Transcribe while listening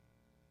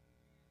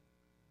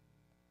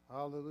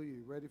Hallelujah.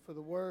 You ready for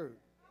the word?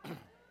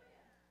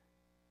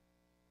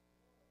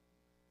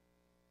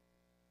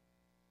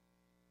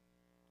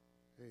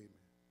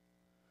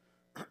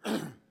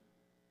 Amen.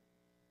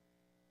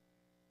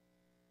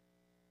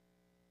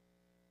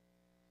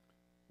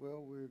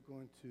 Well, we're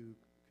going to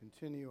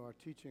continue our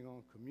teaching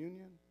on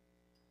communion.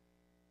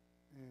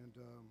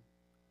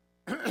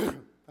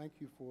 And thank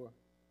you for,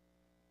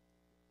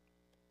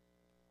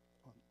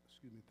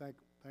 thank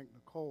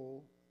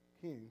Nicole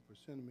King for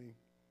sending me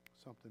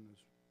something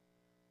that's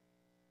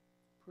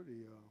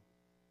pretty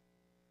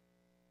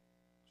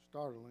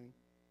startling.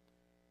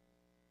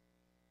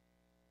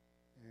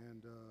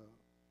 And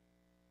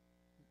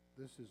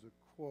this is a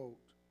quote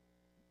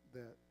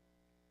that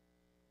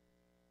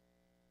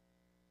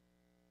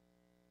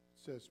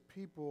says,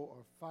 people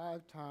are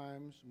 5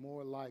 times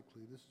more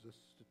likely, this is a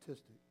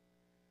statistic,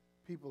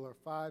 people are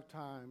 5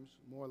 times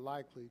more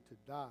likely to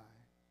die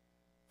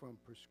from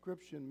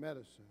prescription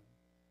medicine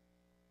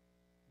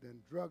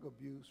than drug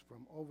abuse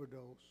from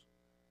overdose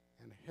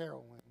and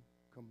heroin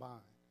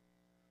combined.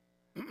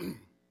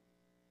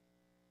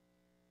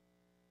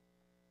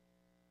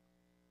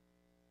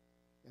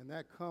 And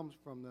that comes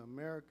from the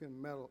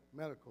American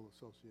Medical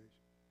Association.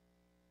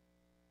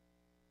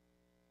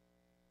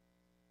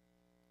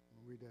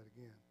 I'll read that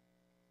again.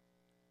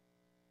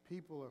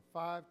 People are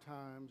 5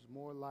 times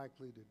more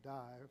likely to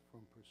die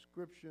from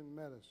prescription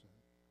medicine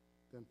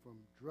than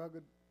from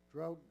drug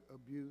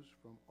abuse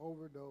from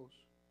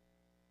overdose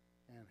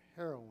and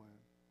heroin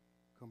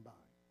combined.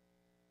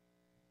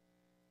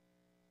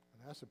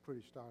 And that's a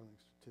pretty startling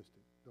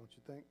statistic, don't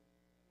you think?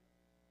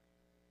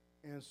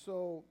 And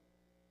so,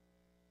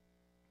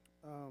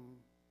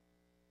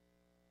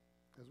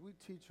 as we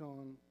teach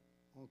on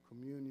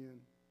communion,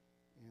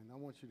 and I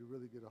want you to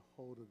really get a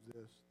hold of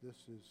this. This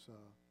is,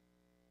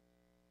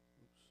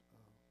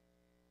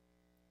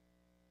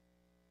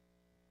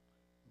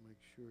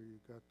 make sure you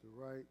got the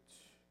right,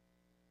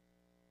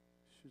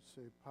 should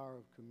say Power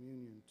of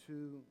Communion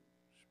 2.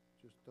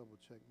 Just double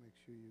check, make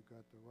sure you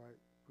got the right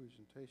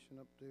presentation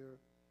up there.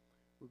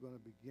 We're going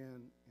to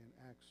begin in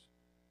Acts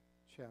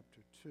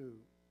chapter 2.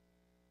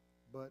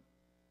 But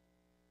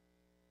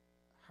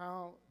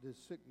how did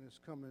sickness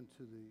come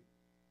into the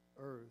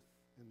earth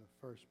in the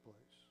first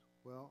place?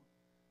 Well,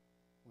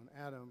 when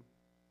Adam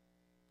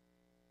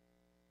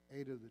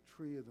ate of the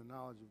tree of the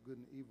knowledge of good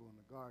and evil in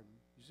the garden,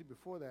 you see,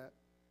 before that,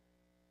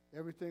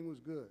 everything was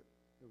good.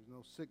 There was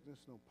no sickness,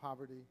 no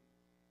poverty.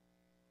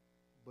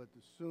 But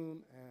as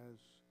soon as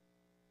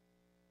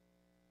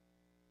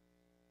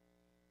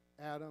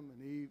Adam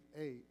and Eve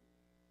ate,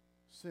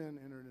 sin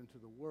entered into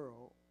the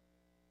world.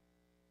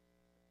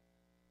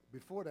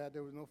 Before that,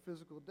 there was no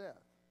physical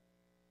death.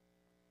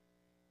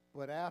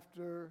 But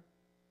after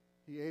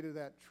he ate of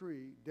that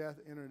tree, death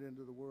entered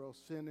into the world,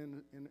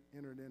 sin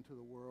entered into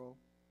the world,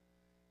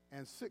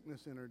 and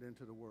sickness entered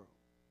into the world.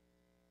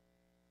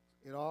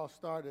 It all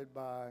started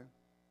by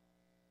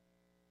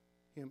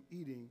him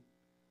eating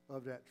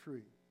of that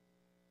tree.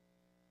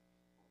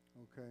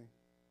 Okay.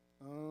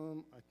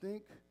 I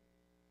think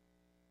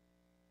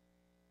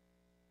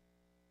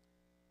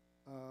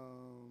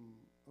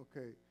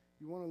okay,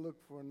 you want to look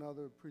for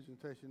another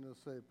presentation. It'll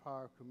say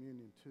Power of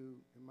Communion 2.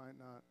 It might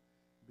not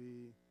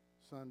be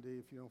Sunday.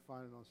 If you don't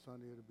find it on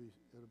Sunday, it'll be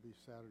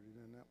Saturday.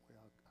 Then that way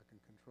I can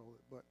control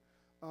it. But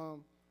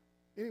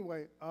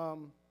anyway,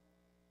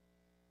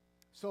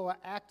 so an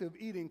act of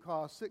eating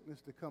caused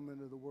sickness to come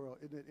into the world.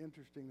 Isn't it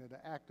interesting that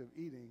the act of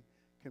eating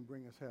can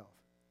bring us health?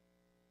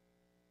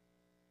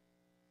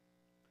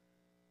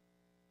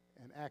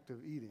 An act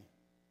of eating.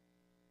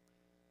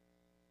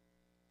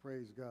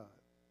 Praise God.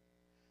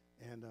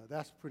 And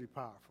that's pretty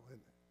powerful,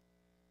 isn't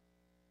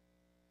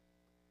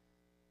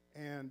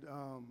it? And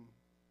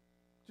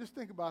just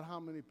think about how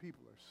many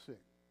people are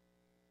sick.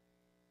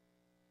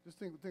 Just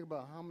think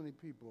about how many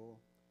people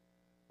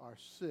are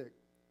sick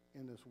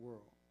in this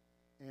world.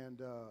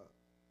 And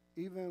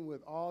even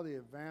with all the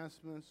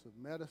advancements of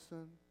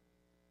medicine,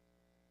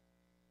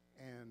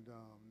 and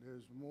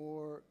there's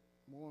more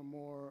and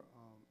more,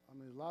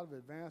 a lot of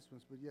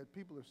advancements, but yet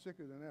people are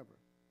sicker than ever.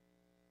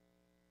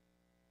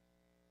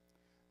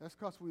 That's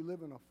because we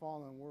live in a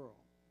fallen world.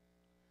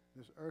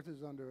 This earth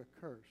is under a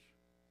curse.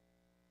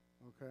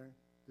 Okay?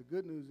 The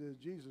good news is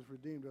Jesus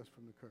redeemed us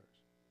from the curse.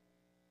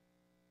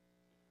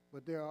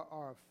 But there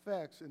are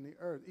effects in the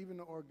earth. Even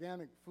the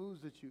organic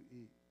foods that you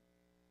eat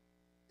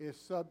is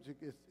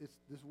subject,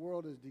 this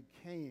world is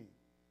decaying.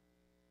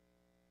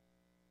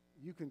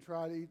 You can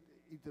try to eat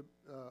the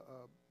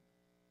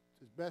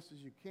as best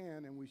as you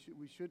can, and we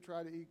should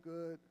try to eat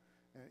good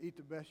and eat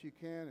the best you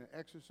can and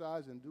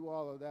exercise and do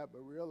all of that, but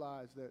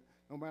realize that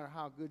no matter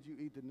how good you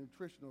eat, the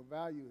nutritional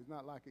value is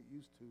not like it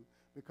used to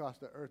because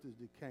the earth is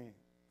decaying.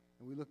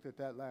 And we looked at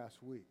that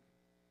last week.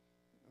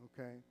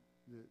 Okay?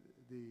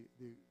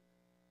 The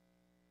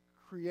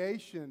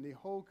creation, the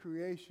whole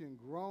creation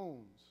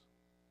groans.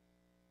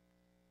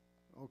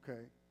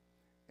 Okay?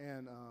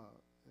 And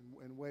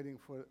waiting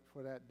for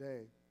that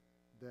day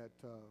that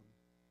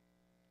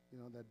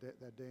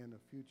that day in the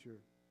future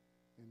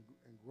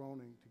and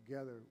groaning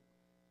together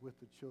with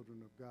the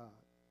children of God.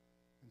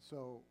 And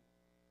so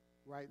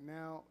right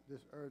now,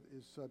 this earth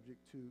is subject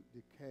to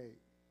decay.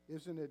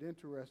 Isn't it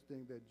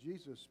interesting that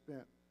Jesus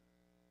spent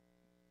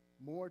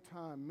more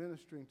time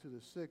ministering to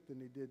the sick than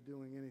he did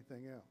doing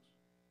anything else?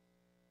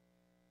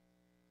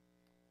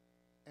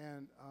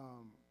 And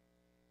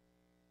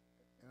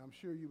I'm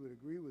sure you would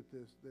agree with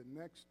this, that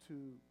next to,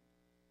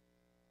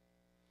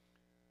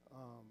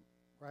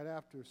 right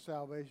after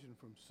salvation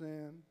from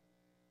sin,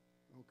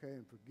 okay,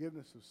 and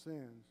forgiveness of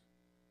sins,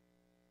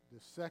 the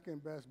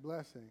second best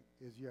blessing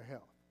is your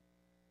health.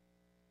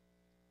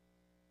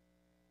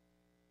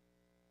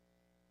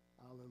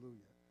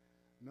 Hallelujah.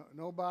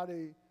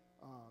 Nobody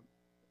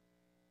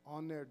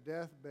on their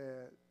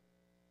deathbed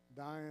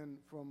dying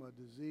from a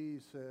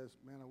disease says,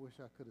 man, I wish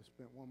I could have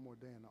spent one more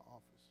day in the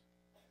office.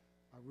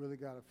 I really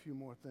got a few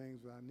more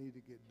things that I need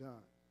to get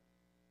done.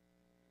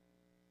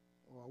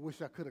 Or I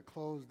wish I could have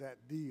closed that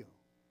deal.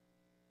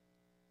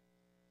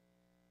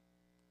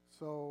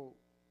 So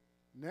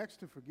next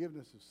to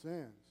forgiveness of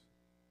sins,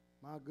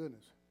 my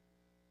goodness,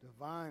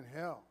 divine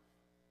health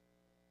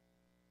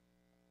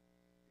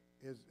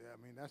is,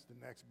 that's the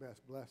next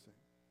best blessing.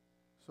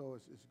 So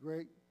it's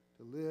great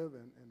to live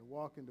and to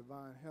walk in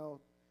divine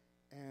health.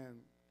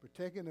 And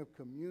partaking of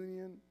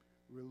communion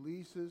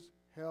releases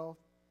health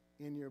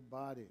in your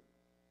body,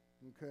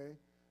 okay?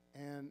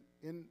 And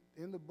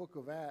in the book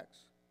of Acts,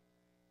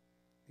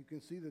 you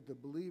can see that the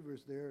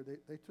believers there,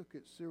 they took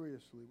it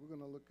seriously. We're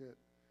going to look at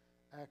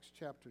Acts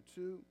chapter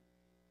 2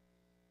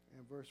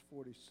 and verse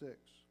 46.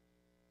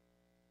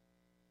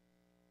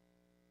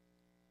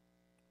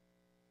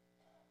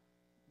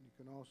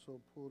 You can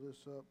also pull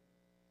this up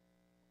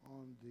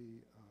on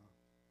the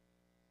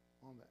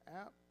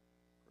app.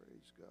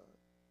 Praise God.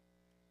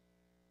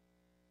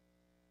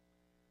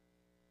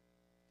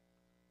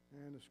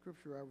 And the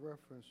scripture I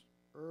referenced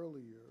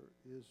earlier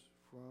is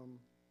from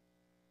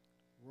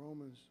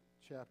Romans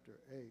chapter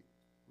 8,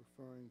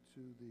 referring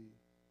to the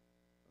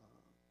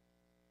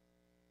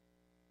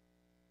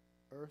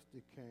earth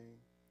decaying.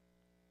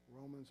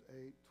 Romans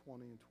 8,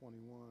 20 and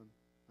 21.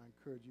 I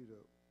encourage you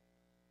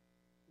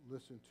to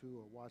listen to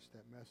or watch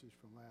that message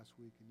from last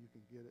week, and you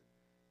can get it.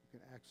 You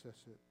can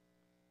access it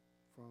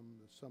from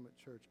the Summit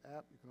Church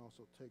app. You can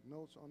also take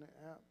notes on the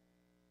app.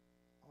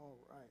 All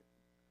right.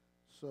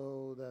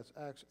 So that's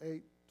Acts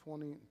 8,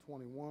 20 and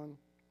 21.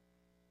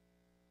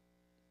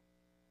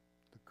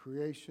 The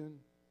creation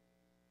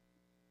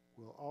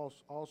will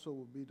also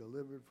will be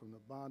delivered from the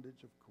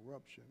bondage of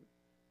corruption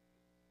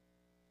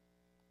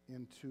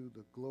into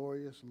the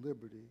glorious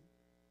liberty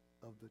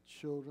of the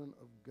children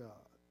of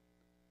God.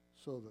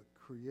 So the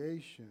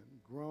creation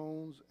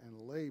groans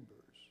and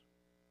labors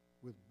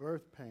with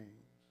birth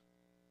pains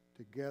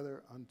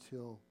together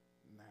until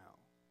now.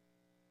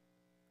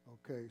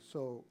 Okay,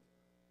 so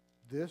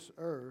this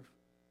earth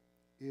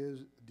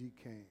is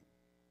decaying.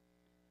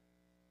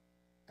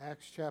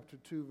 Acts chapter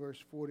 2,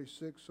 verse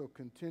 46, so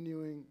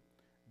continuing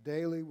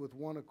daily with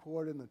one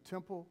accord in the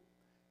temple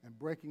and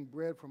breaking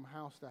bread from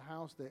house to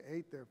house, they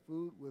ate their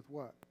food with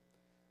what?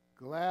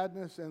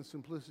 Gladness and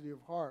simplicity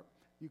of heart.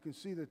 You can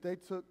see that they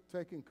took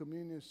taking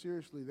communion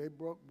seriously. They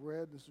broke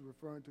bread. This is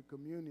referring to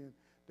communion.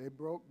 They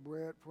broke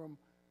bread from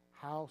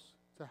house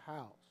to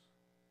house.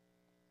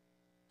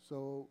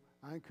 So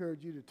I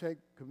encourage you to take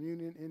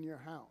communion in your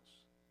house.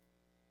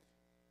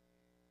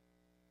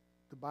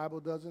 The Bible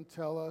doesn't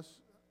tell us,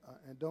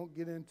 and don't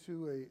get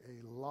into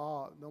a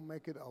law, don't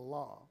make it a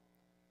law.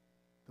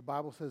 The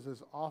Bible says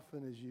as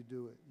often as you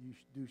do it, you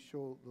do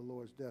show the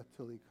Lord's death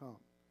till he comes.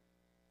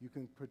 You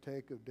can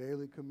partake of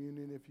daily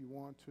communion if you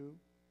want to.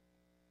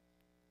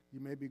 You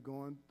may be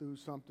going through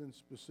something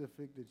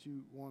specific that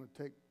you want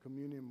to take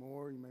communion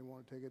more. You may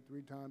want to take it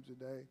 3 times a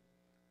day.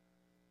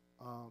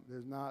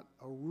 There's not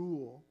a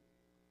rule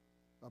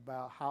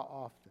about how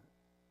often,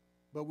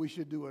 but we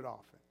should do it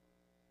often.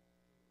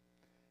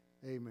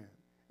 Amen.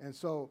 And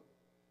so,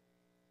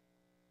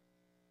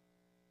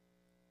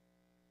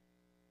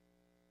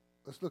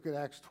 let's look at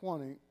Acts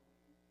 20.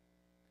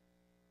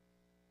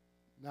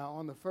 Now,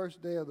 on the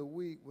first day of the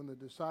week, when the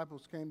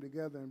disciples came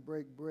together and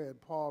brake bread,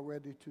 Paul,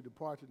 ready to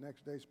depart the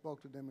next day,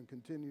 spoke to them and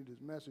continued his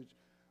message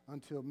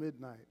until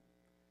midnight.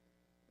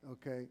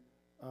 Okay.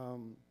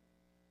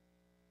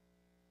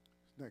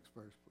 Next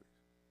verse, please.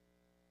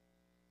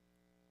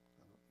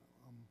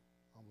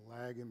 I'm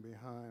lagging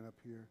behind up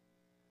here.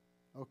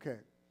 Okay.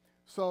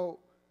 So,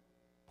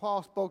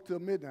 Paul spoke till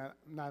midnight.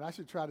 I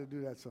should try to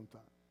do that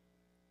sometime.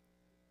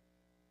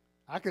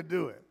 I could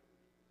do it.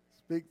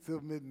 Speak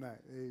till midnight.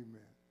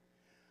 Amen.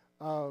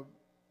 I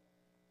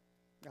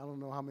don't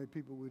know how many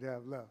people we'd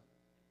have left.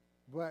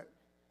 But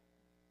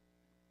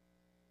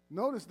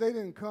notice they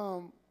didn't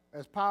come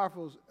as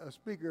powerful a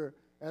speaker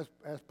as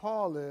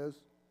Paul is.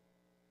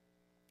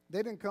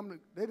 They didn't come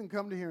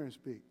to hear him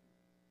speak.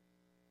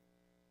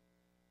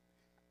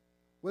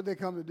 What did they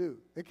come to do?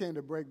 They came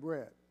to break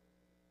bread.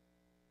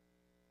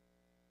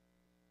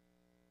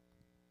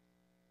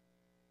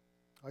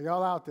 Are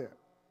y'all out there?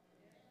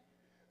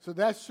 So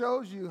that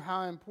shows you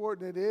how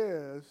important it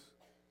is,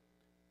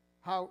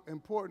 how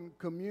important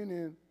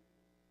communion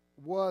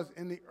was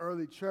in the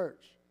early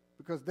church,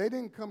 because they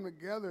didn't come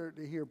together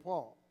to hear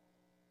Paul.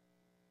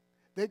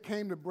 They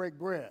came to break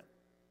bread.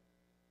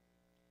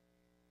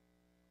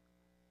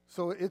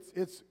 So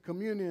it's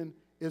communion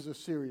is a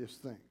serious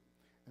thing.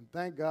 And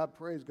thank God,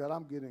 praise God,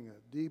 I'm getting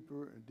a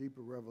deeper and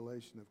deeper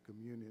revelation of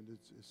communion.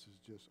 This is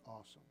just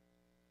awesome.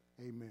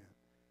 Amen.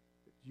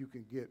 You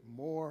can get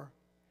more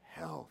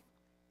health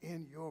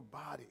in your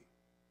body.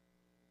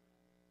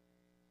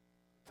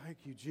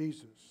 Thank you,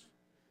 Jesus.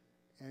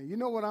 And you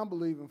know what I'm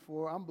believing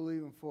for? I'm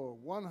believing for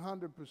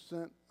 100%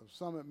 of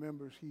Summit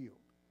members healed.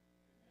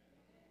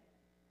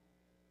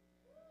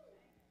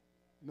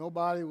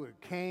 Nobody with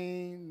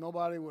cane,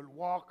 nobody with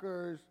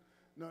walkers,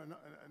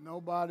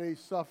 nobody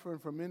suffering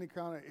from any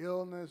kind of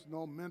illness,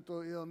 no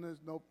mental illness,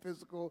 no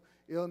physical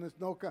illness,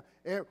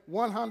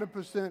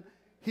 100%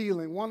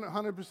 healing,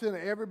 100% of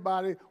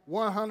everybody,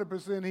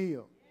 100%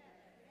 healed.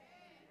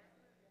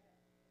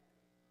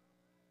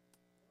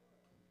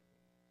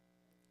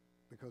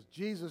 Because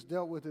Jesus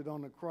dealt with it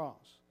on the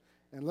cross.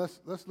 And let's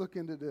look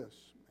into this,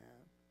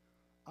 man.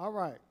 All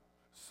right.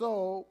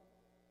 So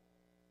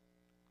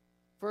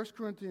 1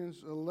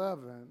 Corinthians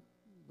 11,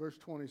 verse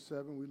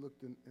 27, we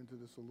looked into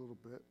this a little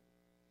bit.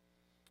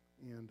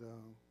 And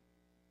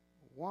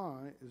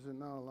why is it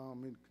not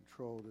allowing me to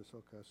control this?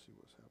 Okay, I see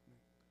what's happening.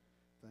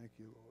 Thank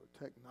you, Lord.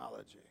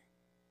 Technology.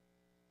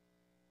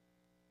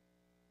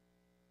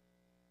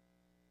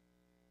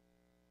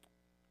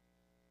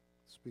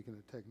 Speaking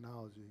of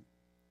technology,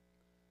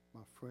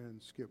 my friend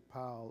Skip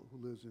Powell,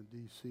 who lives in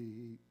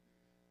D.C.,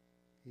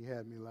 he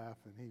had me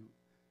laughing. He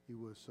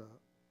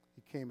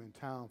came in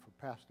town for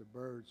Pastor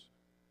Bird's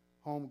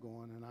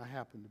homegoing, and I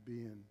happened to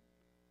be in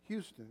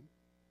Houston,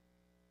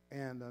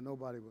 and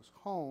nobody was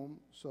home.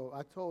 So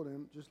I told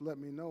him, just let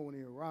me know when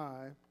he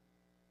arrived.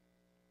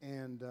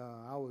 And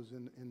I was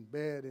in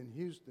bed in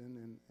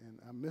Houston, and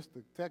I missed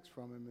a text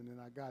from him, and then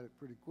I got it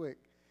pretty quick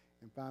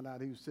and found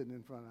out he was sitting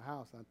in front of the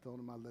house. I told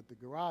him I'd let the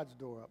garage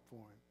door up for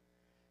him.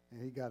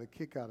 And he got a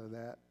kick out of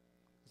that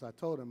because I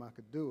told him I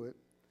could do it.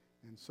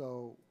 And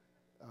so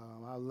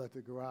I let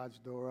the garage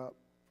door up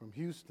from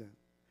Houston.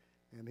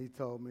 And he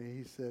told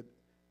me,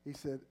 he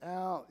said,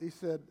 Al, he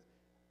said,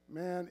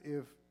 man,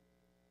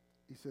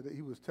 he said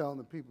he was telling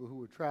the people who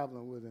were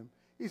traveling with him,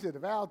 he said,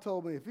 if Al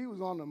told me if he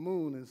was on the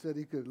moon and said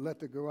he could let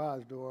the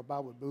garage door up, I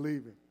would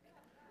believe him.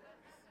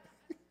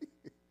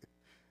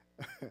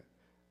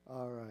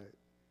 All right.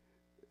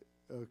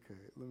 Okay,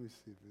 let me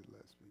see if it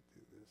lets me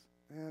do this.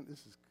 Man, this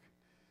is...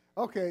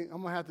 Okay,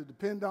 I'm going to have to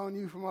depend on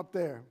you from up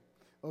there.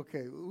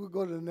 Okay, we'll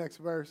go to the next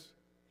verse.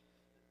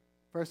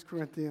 1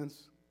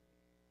 Corinthians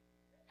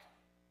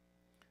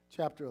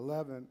chapter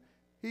 11.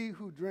 He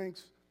who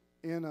drinks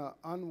in an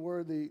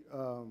unworthy,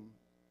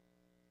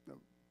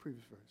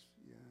 previous verse,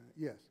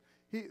 yes.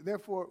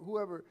 Therefore,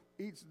 whoever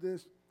eats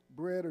this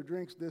bread or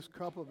drinks this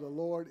cup of the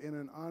Lord in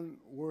an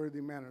unworthy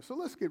manner. So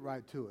let's get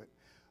right to it.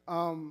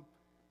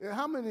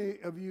 How many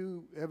of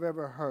you have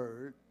ever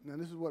heard,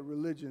 and this is what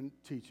religion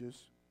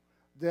teaches,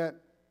 that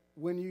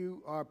when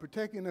you are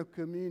partaking of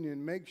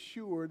communion, make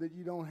sure that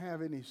you don't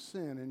have any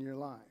sin in your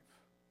life?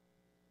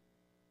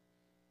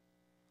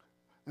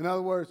 In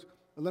other words,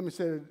 let me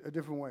say it a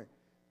different way.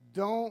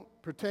 Don't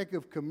partake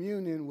of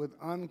communion with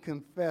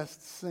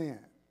unconfessed sin.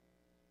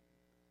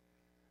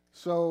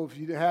 So if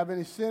you have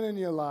any sin in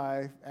your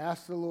life,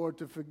 ask the Lord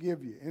to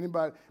forgive you.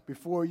 Anybody,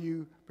 before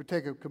you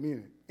partake of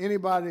communion?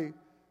 Anybody?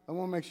 I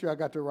want to make sure I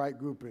got the right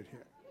group in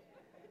here.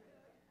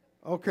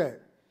 Okay.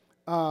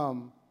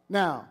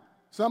 Now,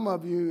 some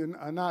of you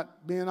are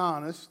not being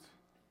honest,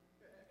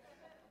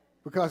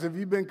 because if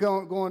you've been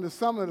going to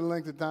some of the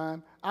length of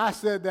time, I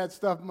said that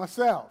stuff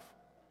myself.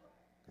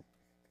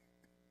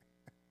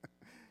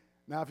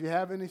 Now, if you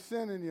have any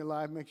sin in your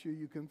life, make sure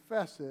you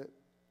confess it.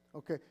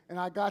 Okay, and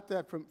I got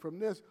that from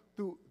this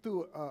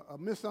through a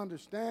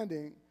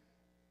misunderstanding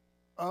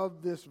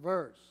of this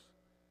verse.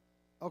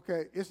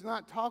 Okay, it's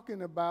not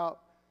talking about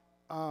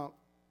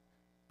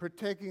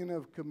partaking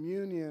of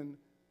communion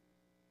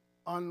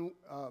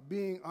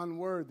being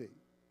unworthy,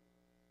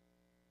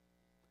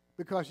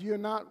 because you're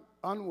not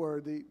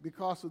unworthy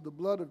because of the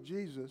blood of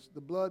Jesus,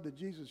 the blood that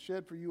Jesus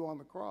shed for you on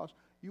the cross.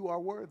 You are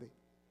worthy.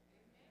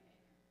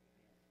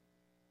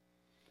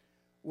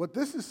 What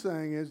this is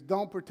saying is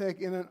don't partake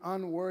in an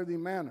unworthy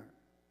manner.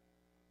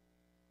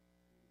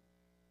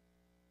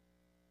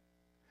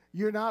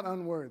 You're not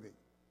unworthy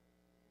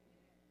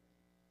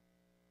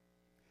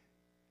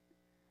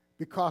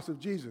because of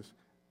Jesus.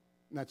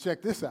 Now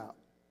check this out.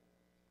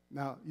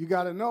 Now you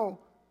got to know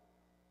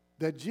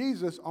that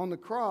Jesus on the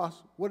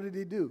cross, what did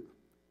he do?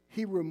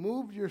 He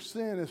removed your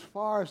sin as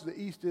far as the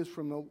east is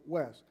from the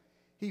west.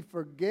 He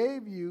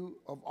forgave you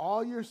of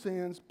all your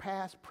sins,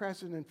 past,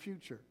 present, and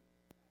future.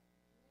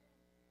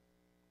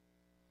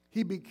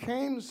 He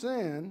became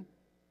sin.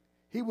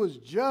 He was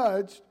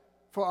judged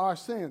for our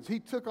sins. He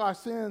took our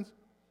sins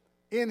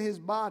in his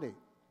body.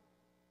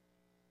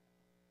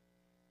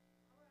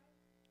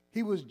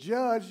 He was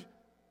judged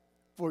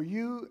for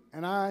you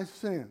and I's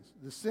sins,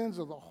 the sins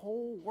of the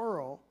whole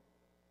world,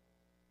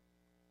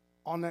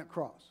 on that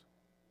cross.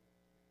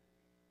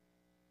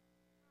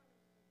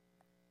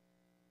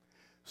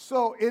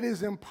 So it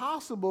is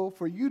impossible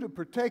for you to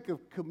partake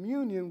of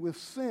communion with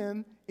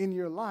sin in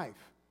your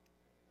life.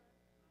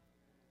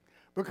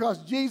 Because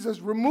Jesus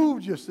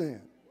removed your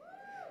sin.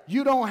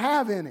 You don't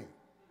have any.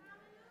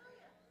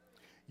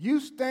 You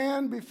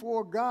stand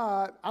before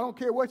God. I don't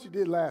care what you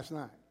did last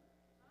night.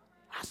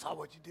 I saw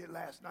what you did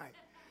last night.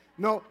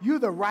 No, you're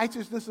the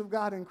righteousness of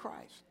God in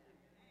Christ.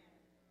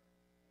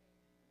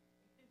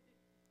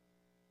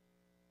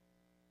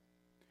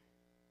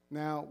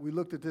 Now, we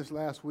looked at this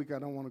last week. I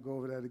don't want to go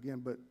over that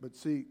again. But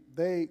see,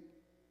 they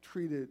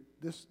treated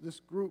this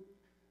group.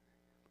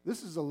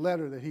 This is a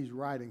letter that he's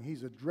writing.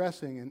 He's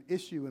addressing an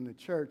issue in the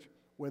church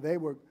where they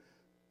were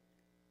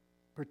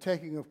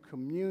partaking of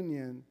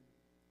communion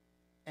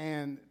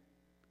and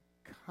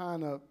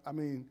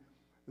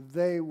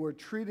they were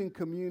treating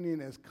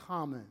communion as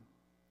common.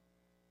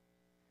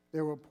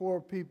 There were poor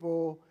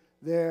people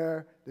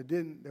there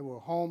they were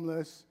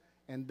homeless,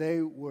 and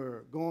they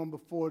were going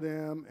before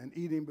them and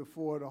eating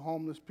before the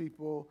homeless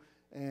people,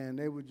 and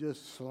they were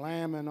just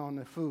slamming on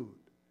the food,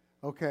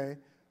 okay?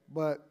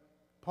 But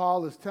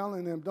Paul is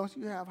telling them, don't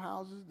you have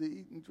houses to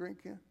eat and drink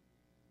in?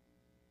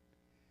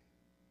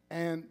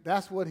 And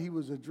that's what he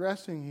was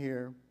addressing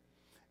here.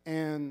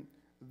 And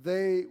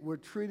they were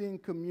treating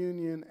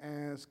communion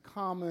as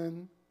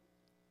common,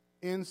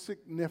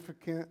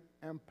 insignificant,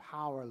 and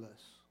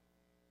powerless.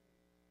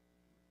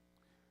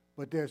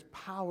 But there's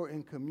power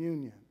in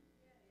communion.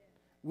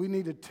 We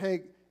need to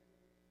take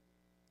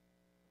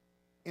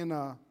in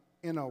a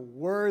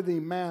worthy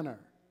manner.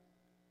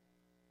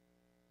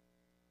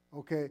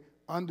 Okay?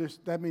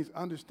 That means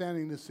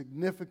understanding the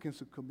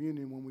significance of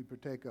communion when we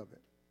partake of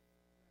it.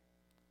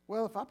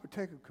 Well, if I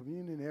partake of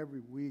communion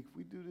every week, if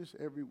we do this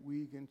every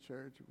week in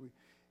church,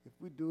 if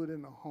we do it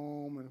in the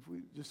home, and if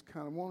we just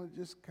kind of want to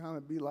just kind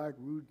of be like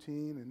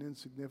routine and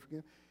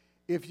insignificant,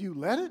 if you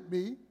let it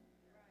be,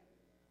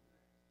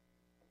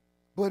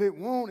 but it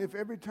won't if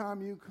every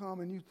time you come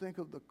and you think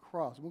of the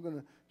cross. We're going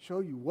to show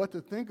you what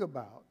to think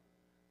about.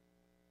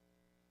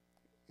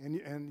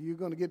 And you're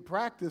going to get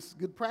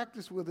good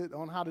practice with it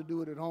on how to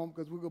do it at home,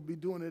 because we're going to be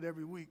doing it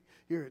every week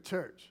here at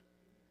church.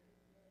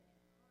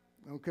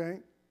 Okay?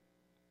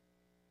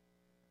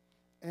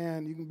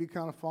 And you can be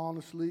kind of falling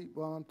asleep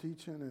while I'm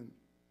teaching, and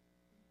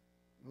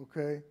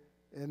okay,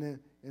 and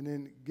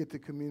then get to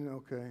communion.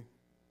 Okay,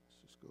 let's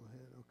just go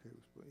ahead. Okay,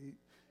 let's eat.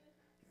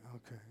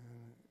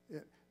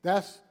 Okay,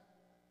 that's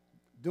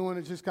doing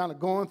it, just kind of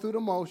going through the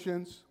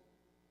motions.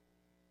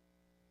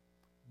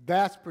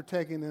 That's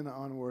partaking in an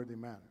unworthy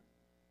manner.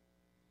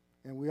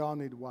 And we all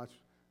need to watch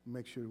and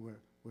make sure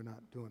we're not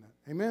doing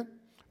that. Amen?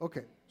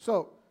 Okay,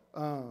 so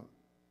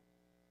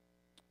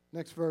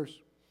next verse.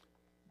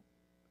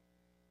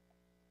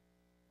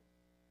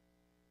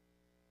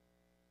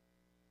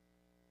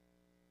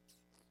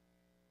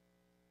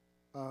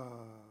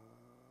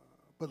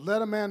 But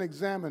let a man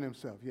examine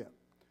himself. Yeah.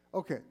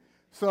 Okay,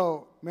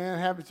 so, man,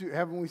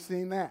 haven't we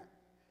seen that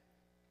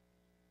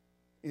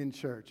in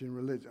church, in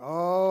religion?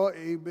 Oh,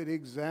 but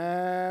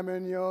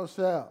examine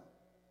yourself.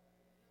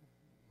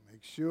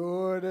 Make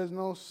sure there's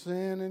no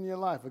sin in your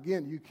life.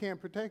 Again, you can't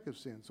partake of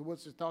sin. So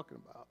what's it talking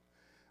about?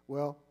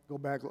 Well, go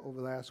back over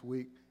last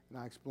week, and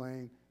I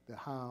explained that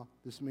how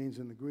this means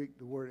in the Greek.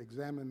 The word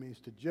examine means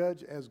to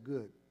judge as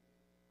good.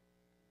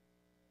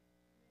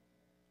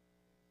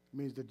 It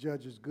means the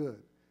judge is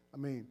good. I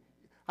mean,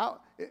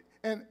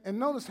 and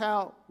notice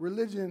how in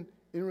religion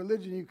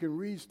you can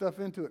read stuff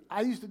into it.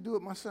 I used to do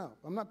it myself.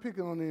 I'm not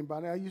picking on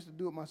anybody. I used to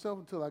do it myself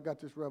until I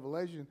got this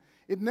revelation.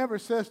 It never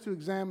says to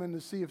examine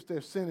to see if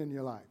there's sin in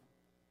your life.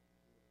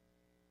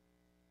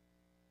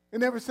 It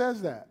never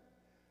says that.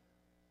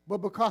 But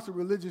because of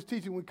religious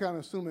teaching, we kind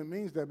of assume it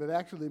means that, but it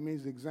actually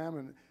means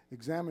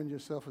examine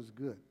yourself as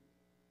good.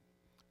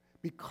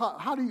 Because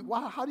how do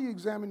you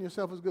examine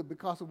yourself as good?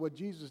 Because of what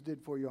Jesus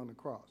did for you on the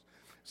cross.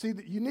 See,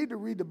 you need to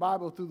read the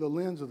Bible through the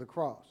lens of the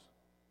cross.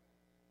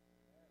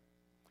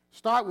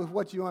 Start with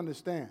what you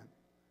understand.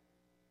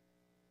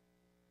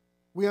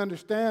 We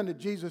understand that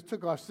Jesus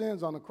took our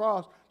sins on the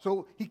cross,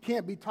 so he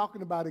can't be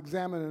talking about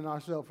examining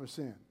ourselves for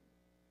sin.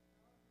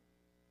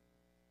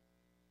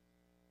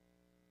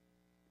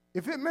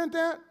 If it meant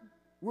that,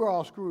 we're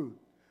all screwed.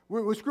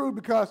 We're screwed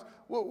because,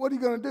 well, what are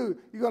you going to do?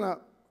 You're going to,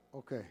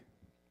 okay,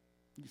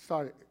 you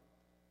start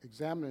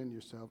examining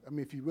yourself. I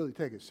mean, if you really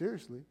take it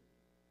seriously,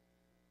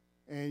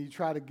 and you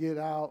try to get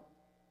out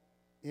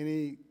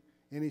any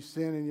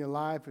sin in your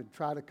life and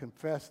try to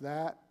confess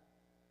that,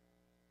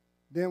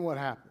 then what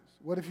happens?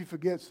 What if you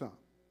forget something?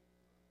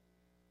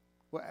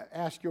 Well,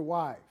 ask your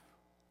wife.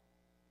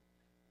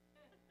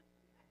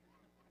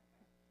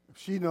 If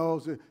she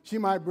knows, she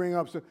might bring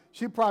up some.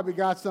 She probably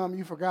got something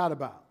you forgot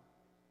about.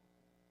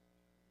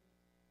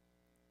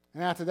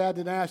 And after that,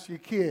 then ask your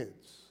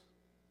kids.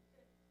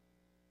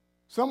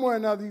 Somewhere or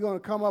another, you're going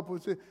to come up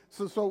with it.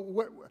 So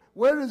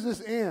where does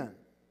this end?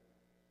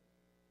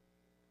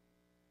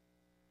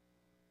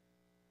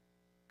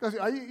 Because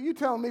are you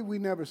telling me we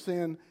never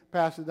sin,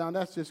 Pastor Don?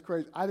 That's just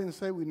crazy. I didn't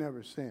say we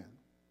never sin.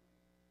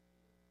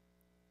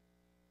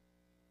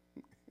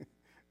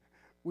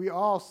 We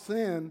all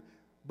sin,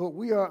 but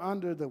we are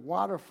under the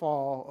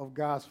waterfall of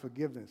God's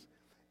forgiveness.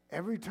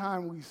 Every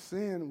time we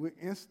sin,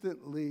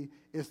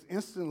 it's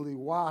instantly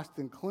washed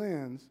and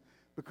cleansed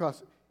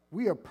because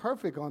we are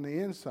perfect on the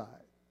inside.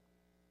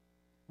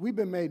 We've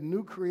been made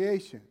new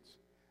creations.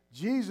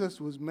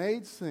 Jesus was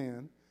made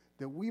sin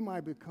that we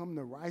might become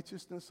the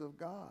righteousness of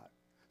God.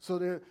 So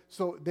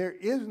there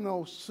is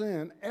no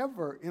sin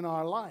ever in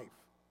our life.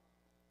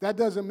 That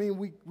doesn't mean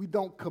we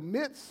don't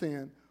commit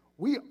sin.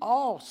 We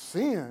all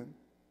sin.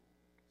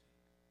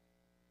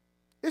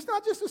 It's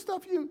not just the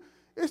stuff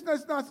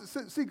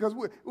see, because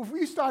if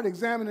you start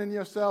examining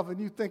yourself and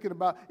you thinking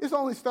about, it's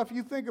only stuff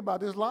you think about.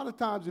 There's a lot of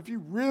times if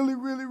you really,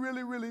 really,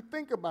 really, really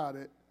think about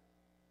it,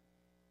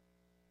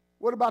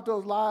 what about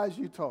those lies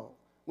you told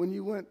when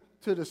you went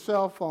to the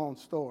cell phone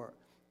store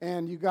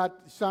and you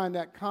signed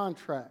that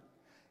contract,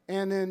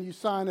 and then you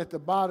sign at the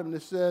bottom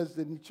that says,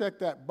 that you check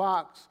that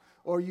box,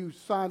 or you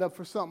signed up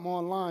for something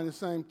online, the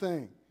same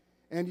thing,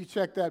 and you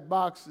check that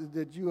box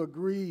that you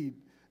agreed,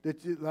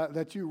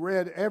 that you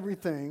read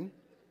everything.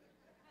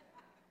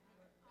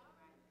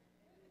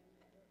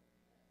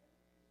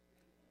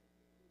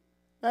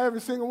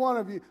 Every single one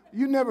of you,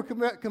 you never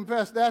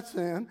confess that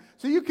sin,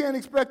 so you can't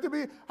expect to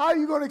be, how are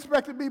you going to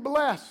expect to be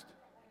blessed?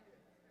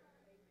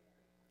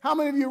 How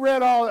many of you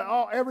read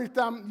every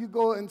time you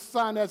go and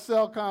sign that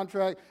cell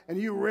contract and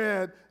you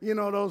read,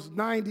 those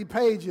 90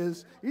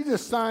 pages, you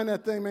just sign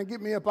that thing, man, get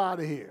me up out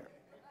of here.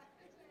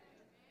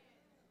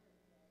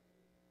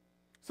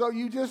 So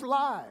you just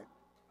lied.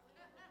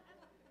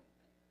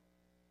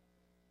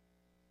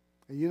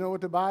 And you know what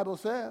the Bible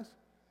says?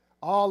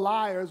 All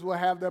liars will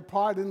have their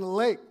part in the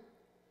lake.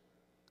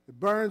 It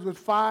burns with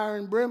fire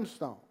and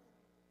brimstone.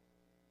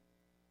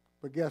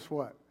 But guess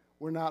what?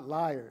 We're not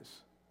liars.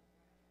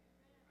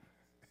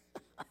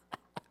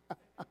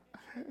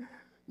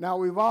 Now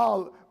we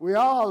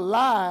all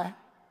lie,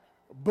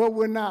 but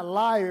we're not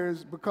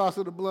liars because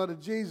of the blood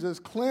of Jesus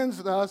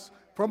cleansed us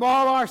from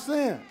all our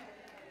sin.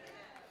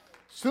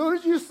 As soon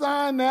as you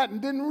signed that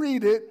and didn't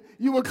read it,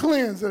 you were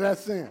cleansed of that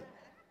sin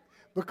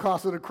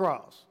because of the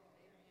cross.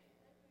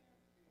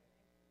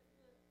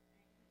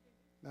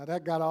 Now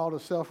that got all the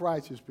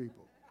self-righteous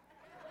people.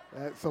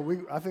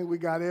 I think we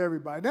got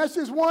everybody. That's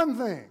just one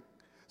thing.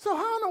 So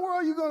how in the world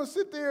are you going to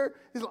sit there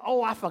and say,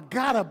 oh, I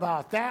forgot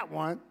about that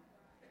one?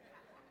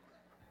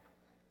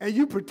 And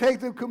you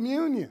partake of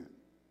communion.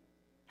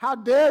 How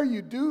dare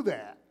you do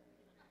that?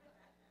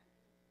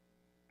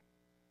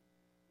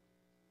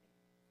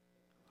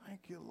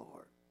 Thank you,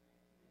 Lord.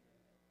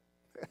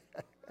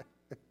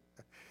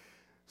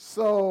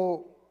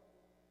 So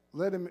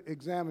let him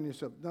examine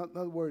yourself. In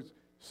other words,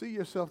 see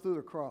yourself through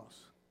the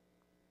cross.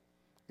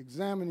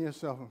 Examine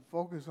yourself and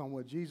focus on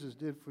what Jesus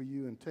did for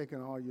you and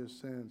taking all your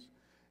sins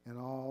and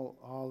all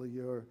of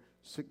your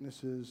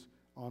sicknesses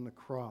on the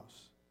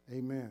cross.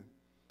 Amen.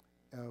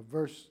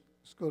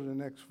 Let's go to the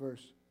next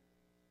verse.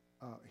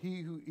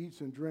 He who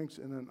eats and drinks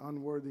in an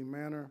unworthy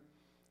manner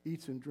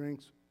eats and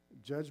drinks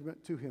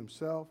judgment to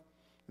himself.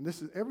 And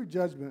this is, every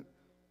judgment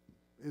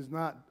is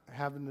not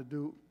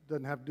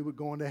doesn't have to do with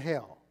going to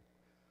hell.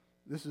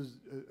 This is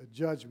a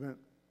judgment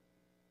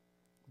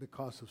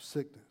because of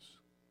sickness.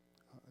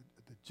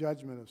 The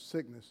judgment of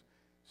sickness.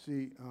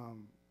 See,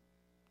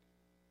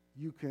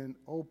 you can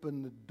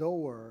open the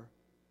door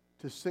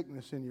to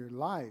sickness in your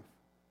life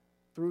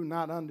through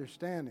not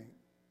understanding,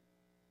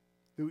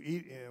 through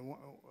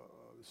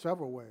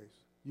several ways.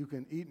 You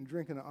can eat and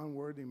drink in an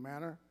unworthy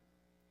manner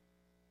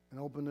and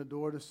open the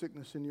door to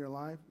sickness in your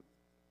life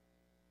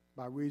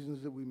by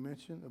reasons that we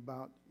mentioned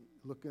about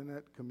looking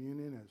at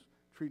communion as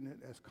treating it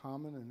as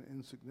common and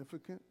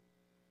insignificant.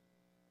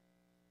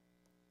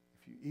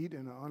 If you eat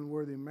in an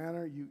unworthy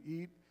manner, you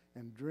eat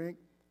and drink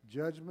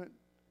judgment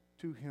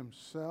to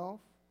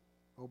himself,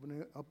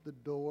 opening up the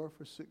door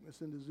for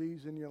sickness and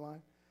disease in your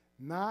life,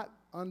 not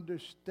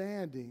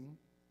understanding,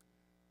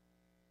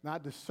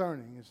 not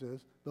discerning, it says,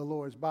 the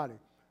Lord's body.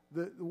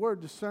 The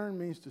word discern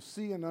means to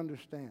see and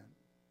understand.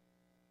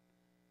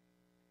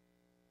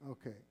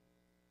 Okay.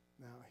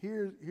 Now,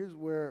 here's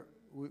where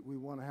we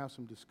want to have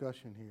some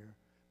discussion here,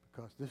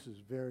 because this is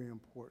very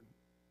important.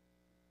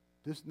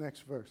 This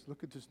next verse,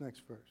 look at this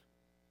next verse.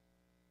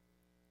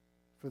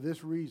 For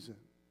this reason.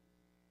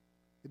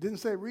 It didn't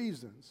say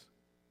reasons.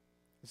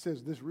 It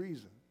says this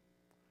reason.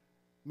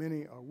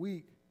 Many are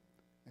weak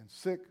and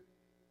sick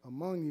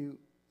among you,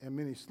 and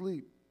many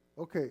sleep.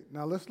 Okay,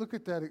 now let's look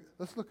at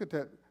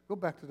that. Go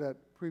back to that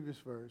previous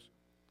verse.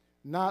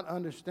 Not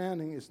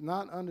understanding, it's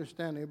not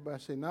understanding.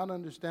 Everybody say, not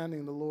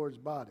understanding the Lord's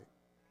body.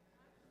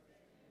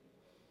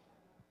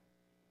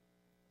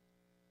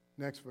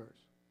 Next verse.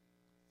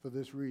 For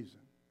this reason.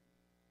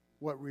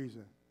 What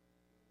reason?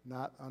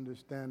 Not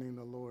understanding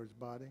the Lord's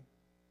body.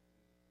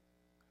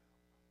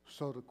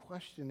 So the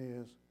question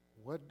is,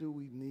 what do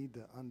we need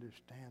to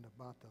understand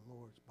about the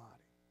Lord's body?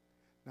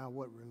 Now,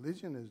 what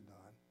religion has done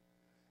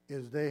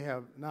is they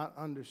have not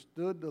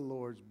understood the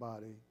Lord's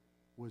body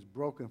was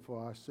broken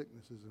for our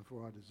sicknesses and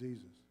for our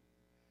diseases.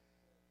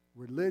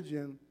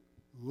 Religion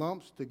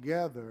lumps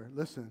together,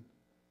 listen,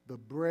 the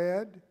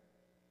bread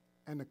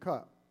and the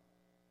cup.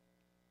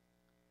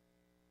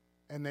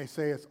 And they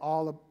say it's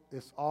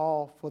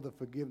all for the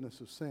forgiveness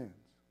of sins.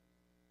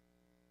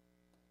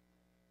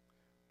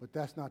 But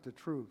that's not the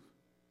truth.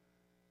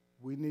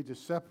 We need to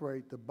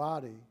separate the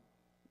body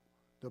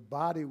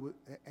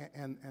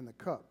and the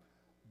cup.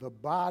 The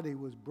body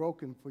was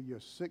broken for your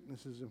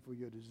sicknesses and for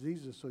your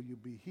diseases so you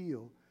be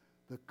healed.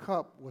 The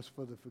cup was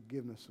for the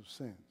forgiveness of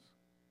sins.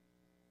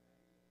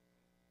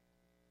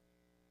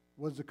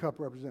 What does the cup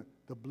represent?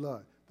 The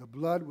blood. The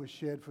blood was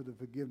shed for the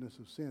forgiveness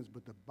of sins,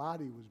 but the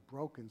body was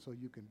broken so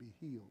you can be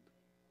healed.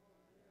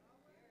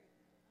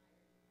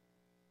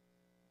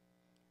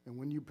 And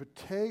when you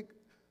partake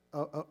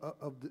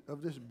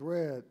of this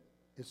bread,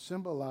 it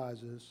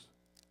symbolizes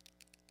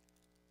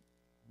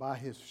by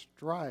his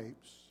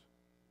stripes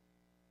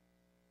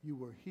you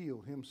were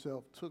healed.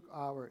 Himself took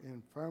our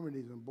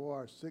infirmities and bore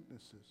our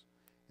sicknesses.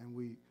 And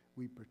we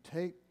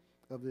partake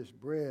of this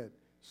bread.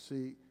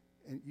 See,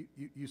 and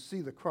you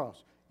see the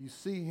cross. You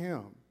see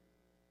him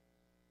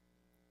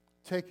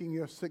taking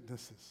your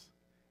sicknesses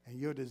and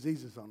your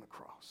diseases on the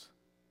cross.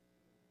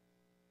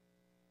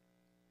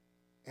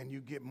 And you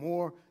get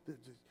more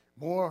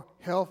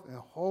health and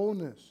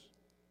wholeness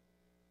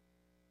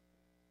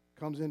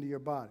comes into your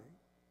body.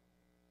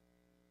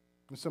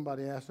 When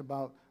somebody asks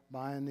about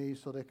buying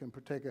these so they can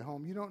partake at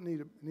home, you don't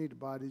need to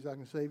buy these. I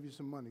can save you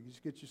some money.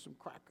 Just get you some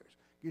crackers.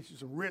 Get you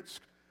some Ritz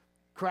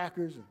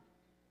crackers and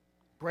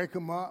break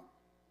them up.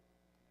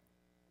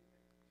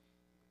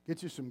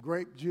 Get you some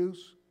grape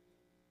juice.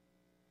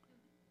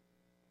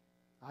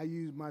 I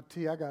use my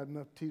tea. I got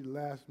enough tea to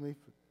last me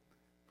for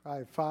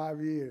probably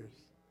 5 years.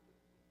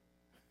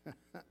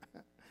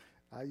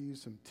 I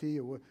use some tea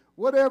or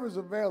whatever's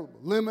available.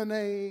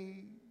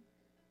 Lemonade.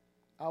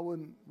 I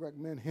wouldn't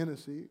recommend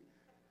Hennessy.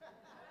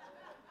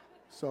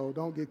 So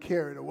don't get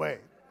carried away.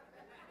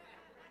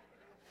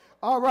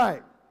 All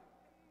right.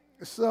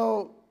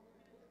 So,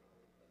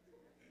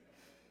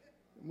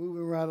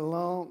 moving right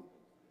along.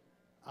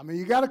 I mean,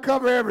 you got to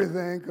cover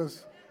everything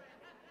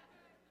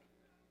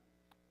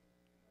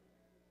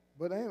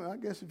but anyway, I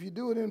guess if you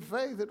do it in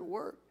faith, it'll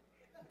work.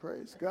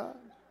 Praise God.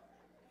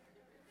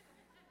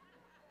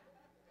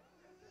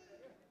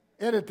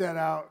 Edit that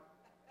out.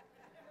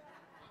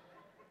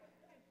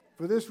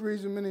 For this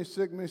reason, many are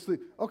sick, many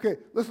sleep. Okay,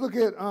 let's look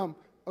at,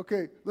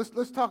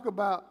 let's talk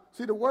about,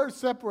 see, the word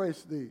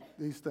separates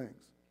these things.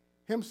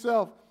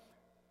 Himself,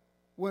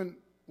 when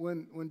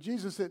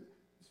Jesus said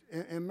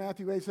in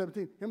Matthew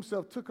 8:17,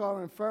 himself took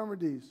our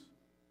infirmities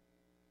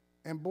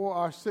and bore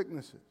our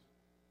sicknesses.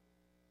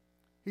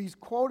 He's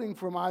quoting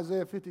from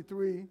Isaiah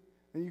 53,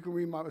 and you can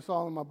read it's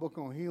all in my book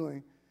on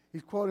healing.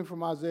 He's quoting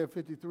from Isaiah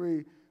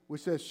 53,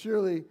 which says,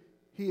 surely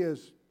he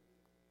has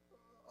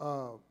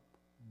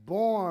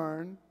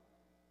borne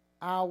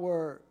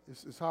our,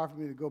 it's hard for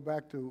me to go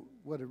back to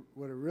what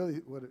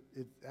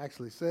it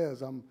actually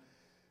says.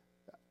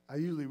 I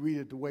usually read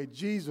it the way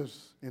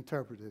Jesus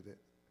interpreted it.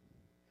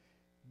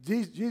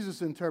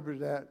 Jesus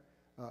interpreted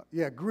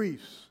that,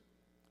 griefs.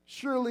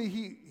 Surely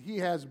he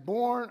has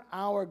borne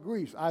our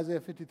griefs.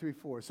 Isaiah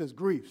 53:4. It says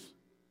griefs.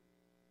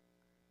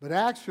 But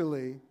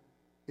actually,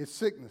 it's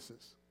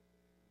sicknesses.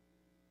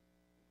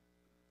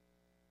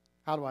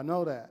 How do I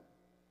know that?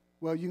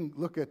 Well, you can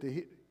look at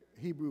the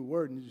Hebrew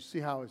word and you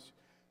see how it's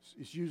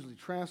usually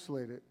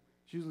translated.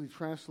 It's usually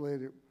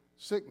translated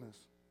sickness.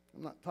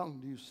 I'm not talking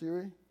to you,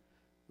 Siri.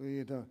 What are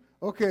you doing?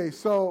 Okay,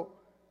 so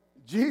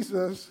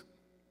Jesus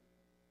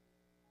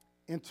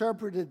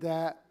interpreted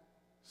that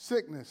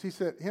sickness. He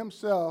said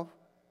himself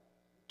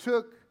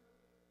took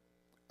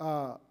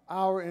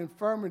our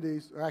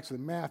infirmities, or actually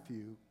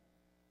Matthew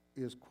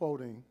is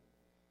quoting.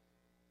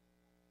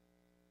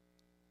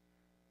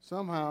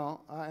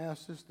 Somehow I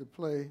asked this to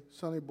play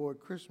Sonny Boy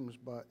Christmas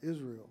by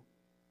Israel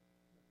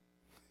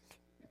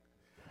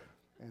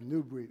and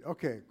New Breed.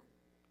 Okay,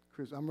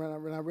 Chris, I'm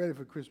not ready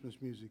for Christmas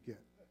music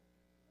yet.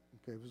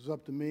 Okay, if it was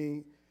up to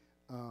me,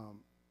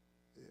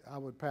 I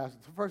would pass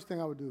it. The first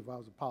thing I would do if I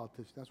was a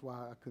politician, that's why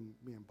I couldn't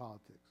be in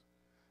politics,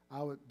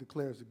 I would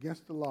declare it's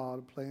against the law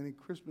to play any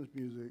Christmas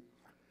music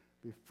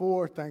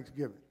before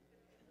Thanksgiving.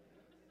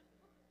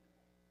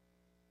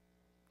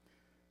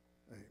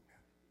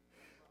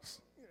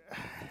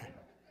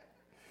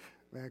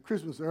 Man,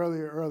 Christmas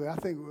earlier. I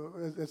think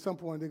at some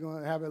point they're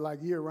going to have it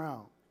like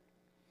year-round.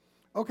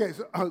 Okay,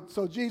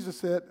 so Jesus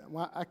said,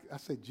 well, I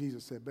say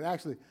Jesus said, but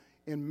actually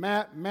in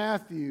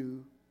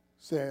Matthew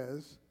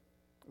says,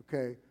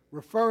 okay,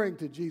 referring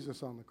to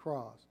Jesus on the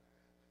cross,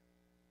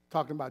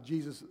 talking about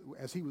Jesus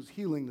as he was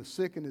healing the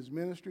sick in his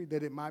ministry,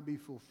 that it might be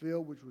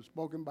fulfilled, which was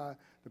spoken by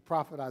the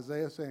prophet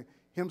Isaiah, saying,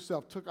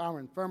 himself took our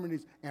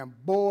infirmities and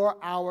bore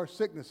our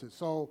sicknesses.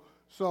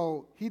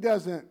 So he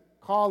doesn't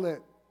call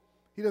it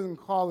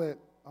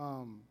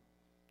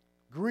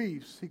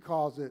griefs, he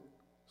calls it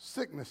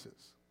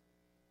sicknesses.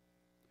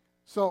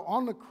 So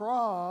on the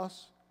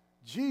cross,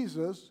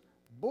 Jesus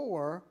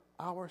bore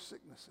our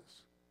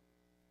sicknesses.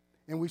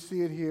 And we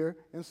see it here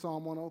in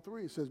Psalm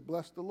 103. It says,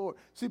 bless the Lord.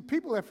 See,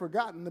 people have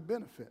forgotten the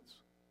benefits.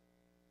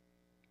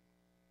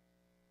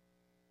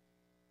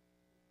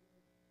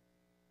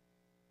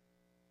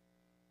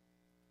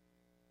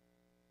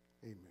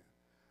 Amen.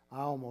 I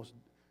almost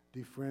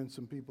defriend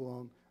some people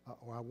on,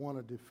 or I want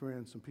to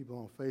defriend some people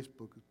on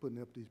Facebook who's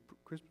putting up these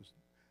Christmas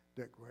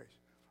decorations.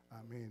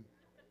 I mean,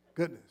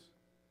 goodness.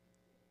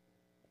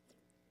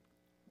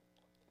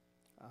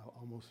 I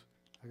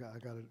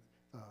got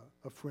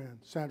a friend,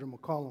 Sandra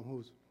McCollum,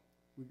 who's,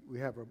 we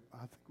have her, I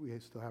think we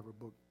still have her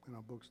book in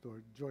our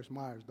bookstore, Joyce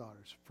Meyer's daughter,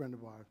 she's a friend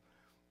of ours,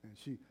 and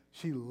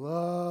she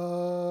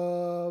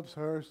loves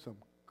her some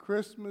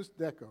Christmas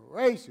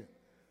decoration.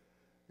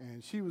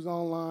 And she was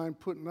online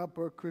putting up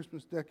her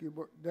Christmas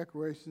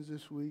decorations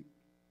this week.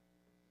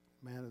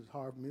 Man, it's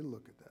hard for me to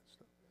look at that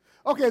stuff.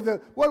 Okay,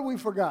 what have we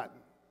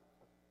forgotten?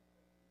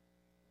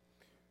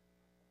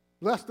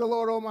 Bless the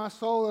Lord, O my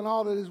soul, and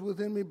all that is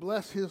within me.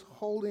 Bless his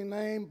holy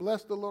name.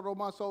 Bless the Lord, O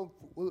my soul.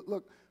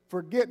 Look,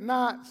 forget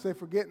not. Say,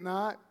 forget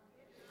not.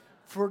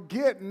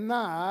 Forget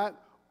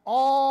not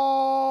all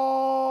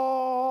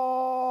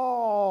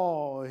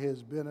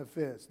his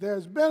benefits.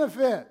 There's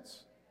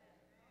benefits.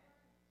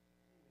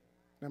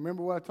 Now,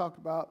 remember what I talked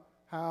about,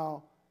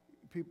 how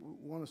people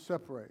want to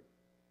separate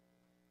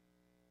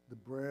the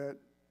bread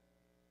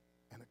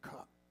and the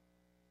cup.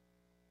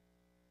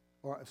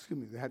 Or, excuse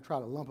me, they had tried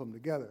to lump them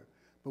together.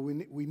 But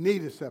we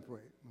need to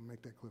separate. Let me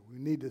make that clear. We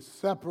need to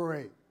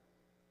separate.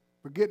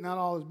 Forget not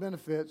all his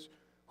benefits,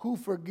 who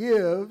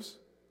forgives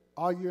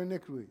all your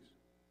iniquities.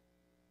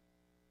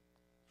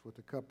 That's what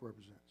the cup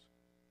represents.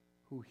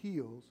 Who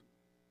heals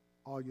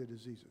all your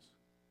diseases.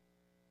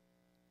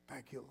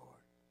 Thank you, Lord.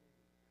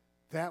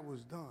 That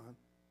was done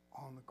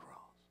on the cross.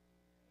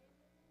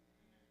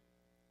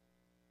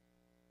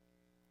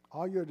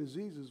 All your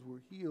diseases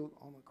were healed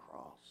on the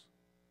cross.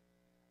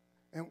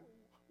 And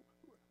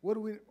what do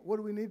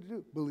we need to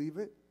do? Believe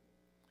it.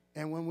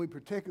 And when we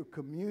partake of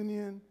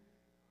communion,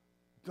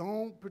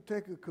 don't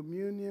partake of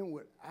communion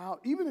without,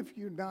 even if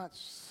you're not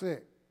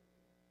sick,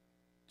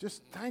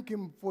 just thank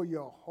him for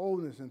your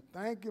wholeness and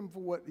thank him for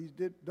what he's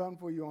done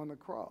for you on the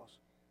cross.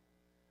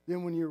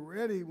 Then when you're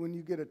ready, when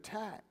you get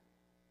attacked,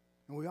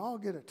 and we all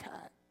get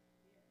attacked,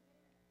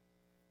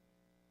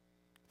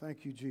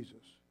 thank you,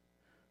 Jesus.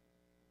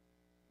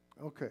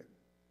 Okay.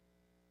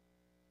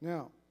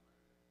 Now,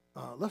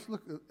 let's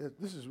look at,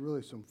 this is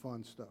really some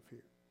fun stuff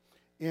here.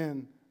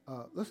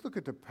 Let's look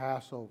at the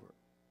Passover.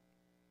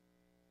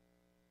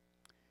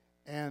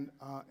 And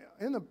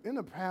in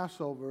the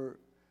Passover,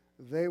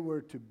 they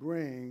were to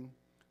bring,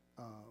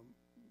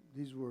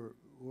 these were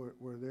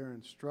their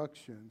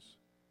instructions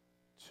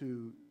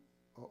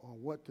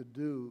on what to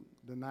do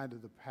the night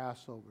of the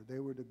Passover. They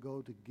were to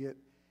go to get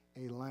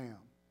a lamb.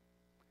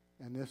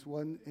 And this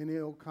wasn't any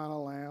old kind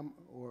of lamb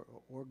or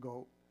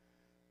goat,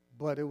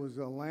 but it was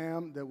a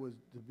lamb that was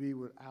to be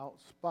without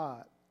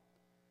spot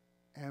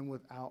and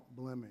without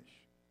blemish.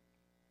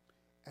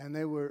 And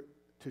they were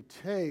to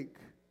take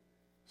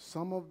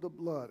some of the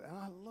blood. And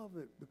I love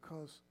it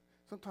because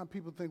sometimes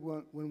people think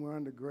when we're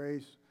under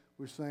grace,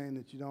 we're saying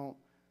that you don't,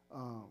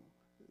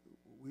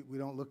 we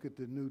don't look at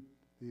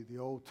the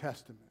Old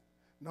Testament.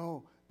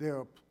 No,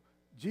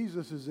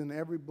 Jesus is in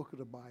every book of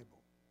the Bible.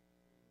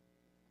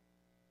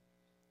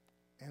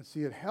 And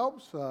see, it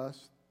helps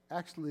us,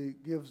 actually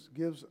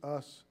gives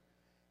us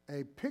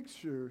a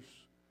pictures,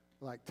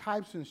 like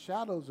types and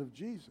shadows of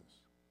Jesus.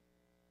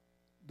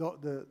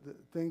 The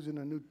things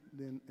in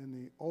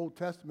the Old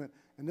Testament,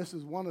 and this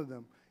is one of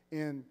them.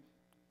 In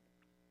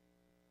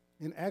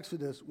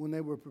Exodus, when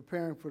they were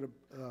preparing for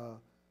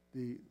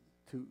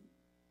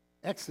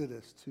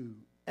Exodus to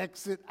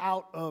exit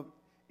out of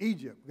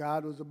Egypt,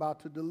 God was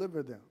about to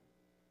deliver them.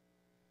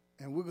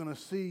 And we're going to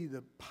see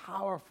the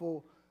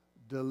powerful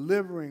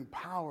delivering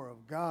power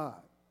of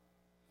God.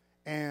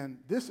 And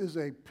this is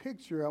a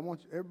picture, I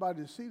want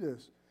everybody to see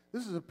this.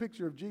 This is a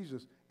picture of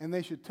Jesus, and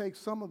they should take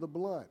some of the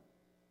blood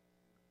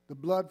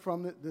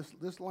from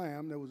this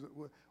lamb that was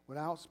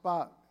without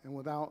spot and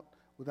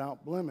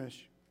without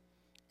blemish.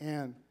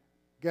 And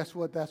guess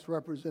what that's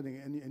representing?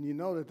 And you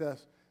know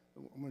that's,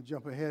 I'm going to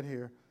jump ahead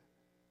here.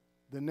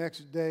 The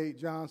next day,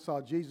 John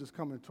saw Jesus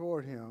coming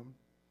toward him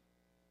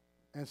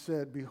and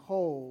said,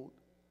 "Behold,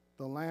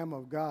 the Lamb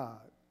of God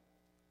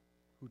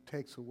who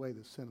takes away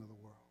the sin of the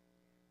world."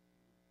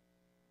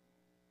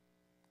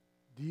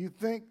 Do you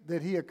think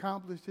that he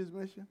accomplished his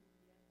mission?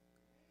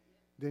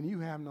 Then you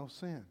have no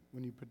sin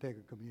when you partake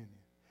of communion,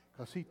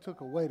 because he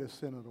took away the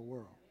sin of the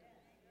world.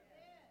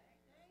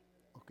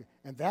 Okay,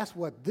 and that's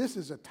what this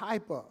is a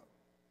type of.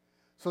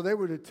 So they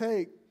were to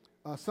take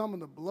some of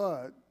the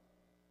blood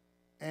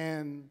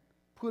and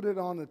put it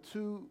on the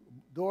two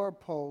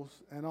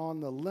doorposts and on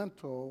the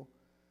lintel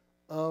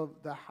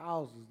of the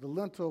houses. The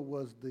lintel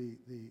was the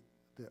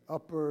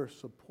upper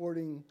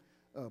supporting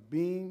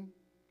beam,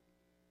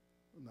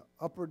 the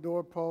upper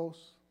doorpost.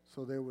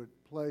 So they would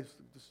place,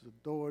 this is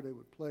a door, they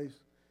would place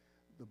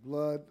the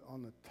blood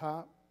on the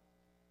top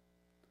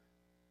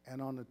and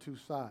on the two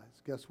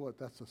sides. Guess what?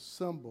 That's a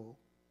symbol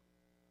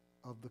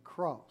of the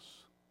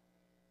cross.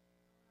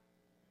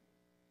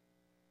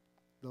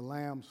 The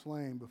lamb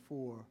slain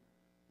before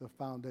the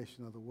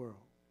foundation of the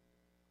world.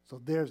 So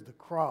there's the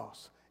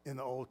cross in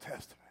the Old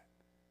Testament.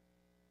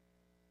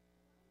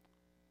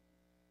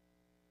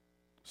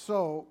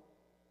 So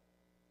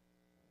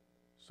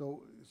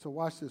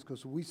watch this,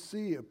 because we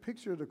see a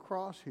picture of the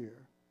cross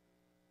here,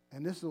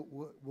 and this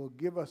will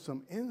give us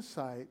some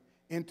insight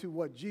into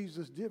what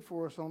Jesus did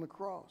for us on the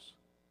cross,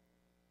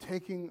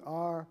 taking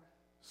our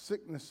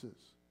sicknesses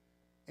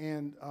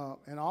and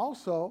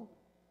also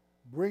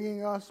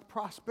bringing us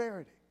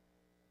prosperity.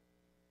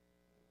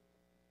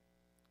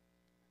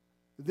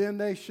 Then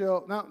they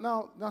shall,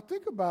 now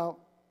think about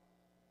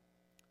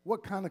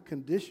what kind of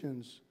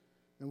conditions,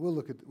 and we'll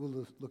look at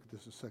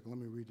this in a second. Let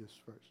me read this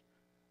first.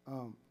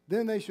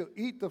 Then they shall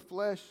eat the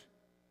flesh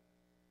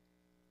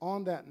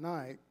on that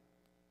night,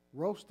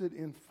 roasted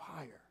in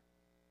fire.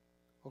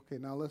 Okay,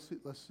 now let's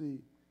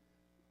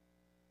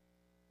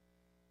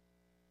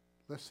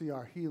see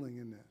our healing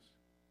in this.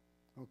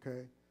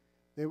 Okay,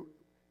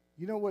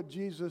 you know what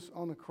Jesus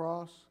on the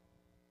cross?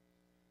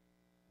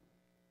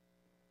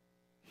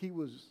 He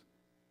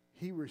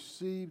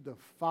received the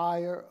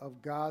fire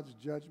of God's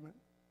judgment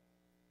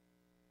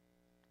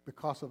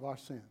because of our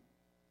sin.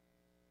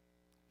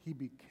 He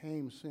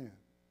became sin.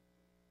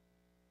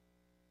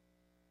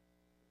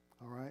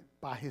 All right?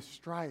 By his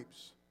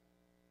stripes,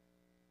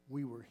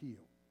 we were healed.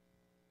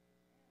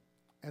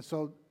 And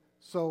so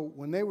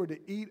when they were to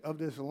eat of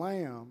this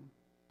lamb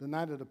the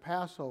night of the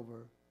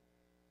Passover,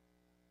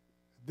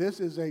 this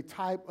is a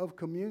type of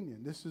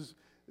communion. This is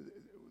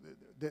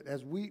that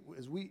as we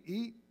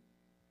eat,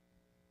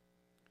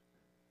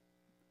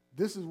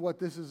 this is what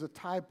this is a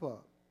type of.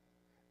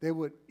 They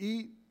would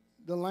eat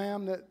the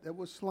lamb that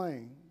was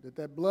slain,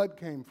 that blood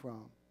came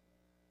from,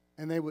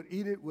 and they would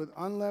eat it with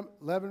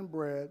unleavened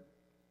bread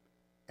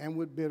and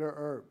with bitter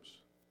herbs.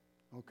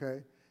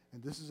 Okay?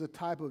 And this is a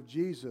type of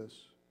Jesus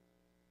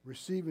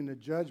receiving the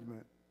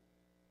judgment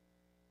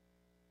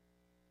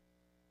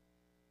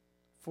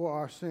for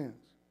our sins.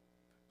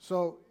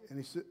 So, and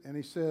he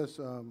says,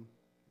 oh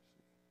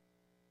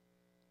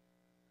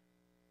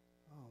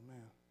man,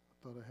 I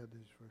thought I had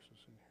these verses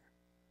in here.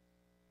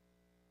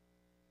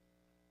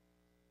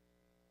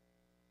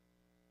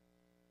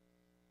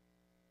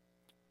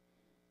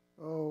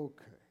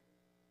 Okay.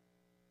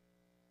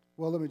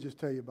 Well, let me just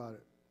tell you about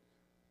it.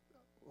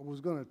 I was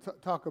going to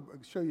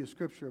show you a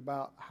scripture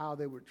about how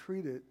they were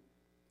treated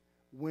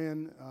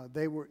when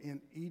they were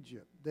in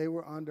Egypt. They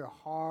were under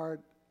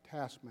hard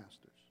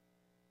taskmasters.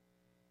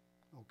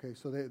 Okay,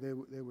 so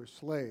they were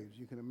slaves.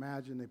 You can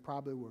imagine they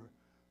probably were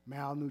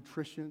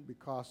malnutrition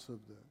because of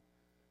the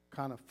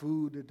kind of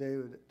food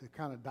the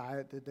kind of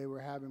diet that they were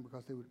having,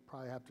 because they would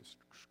probably have to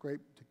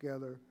scrape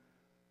together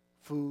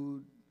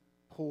food,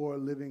 poor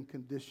living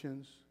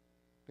conditions.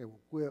 They were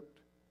whipped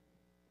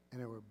and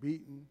they were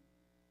beaten.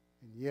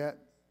 And yet,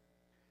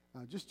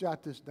 just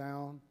jot this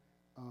down.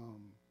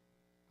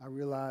 I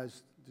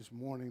realized this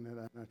morning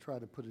that I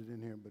tried to put it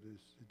in here, but it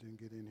didn't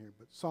get in here.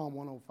 But Psalm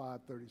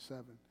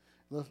 105:37.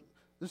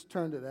 Let's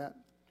turn to that,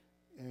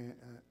 and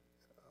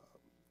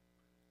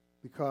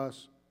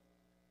because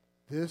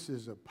this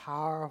is a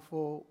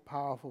powerful,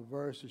 powerful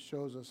verse. It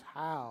shows us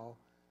how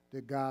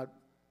that God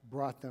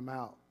brought them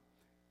out.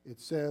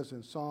 It says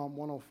in Psalm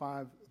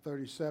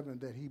 105:37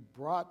 that he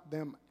brought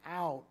them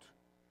out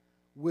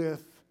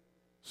with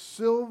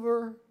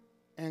silver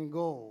and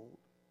gold.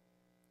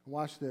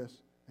 Watch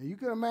this. And you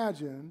can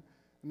imagine,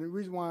 and the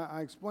reason why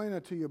I explained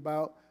that to you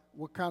about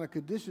what kind of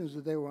conditions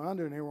that they were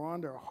under, and they were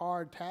under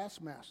hard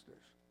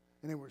taskmasters,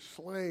 and they were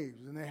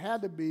slaves, and they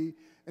had to be,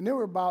 and there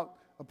were about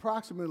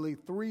approximately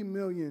 3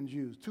 million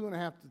Jews,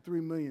 2.5 to 3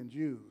 million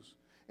Jews.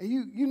 And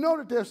you know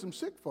that there's some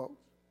sick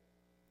folks.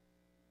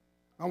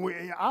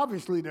 And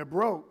obviously they're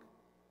broke.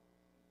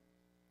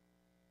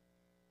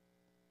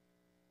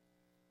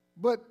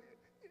 But,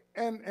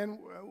 and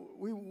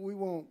we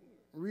won't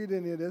read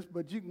any of this,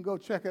 but you can go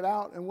check it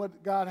out. And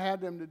what God had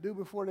them to do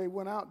before they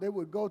went out, they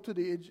would go to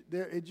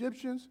their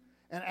Egyptians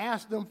and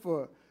ask them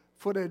for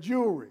their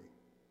jewelry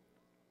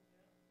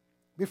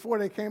before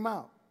they came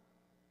out.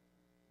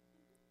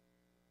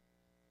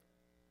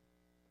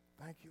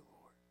 Thank you,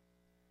 Lord.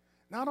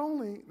 Not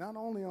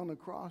only on the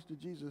cross did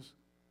Jesus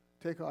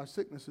take our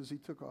sicknesses, he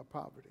took our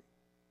poverty.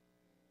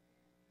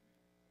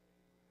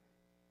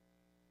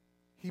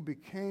 He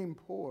became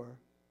poor.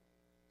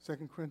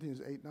 2 Corinthians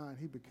 8:9,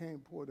 he became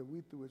poor that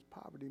we through his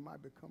poverty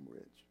might become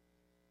rich.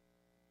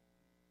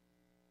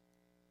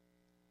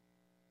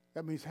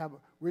 That means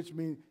rich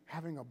means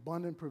having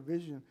abundant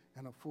provision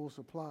and a full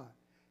supply.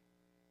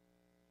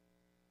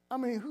 I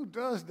mean, who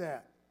does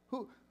that?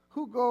 Who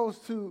goes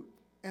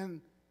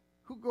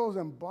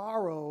and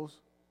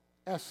borrows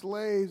as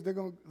slaves? They're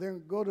going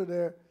to go to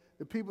the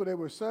people they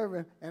were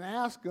serving and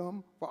ask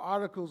them for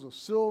articles of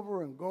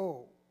silver and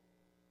gold.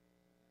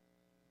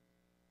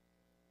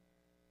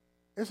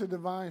 It's a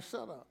divine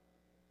setup.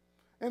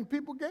 And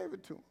people gave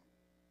it to him.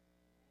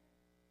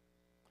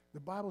 The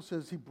Bible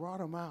says he brought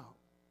them out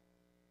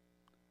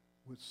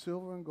with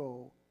silver and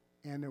gold,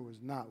 and there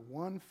was not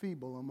one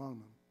feeble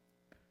among them.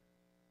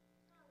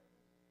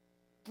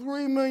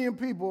 3 million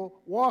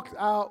people walked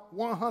out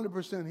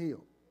 100%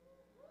 healed.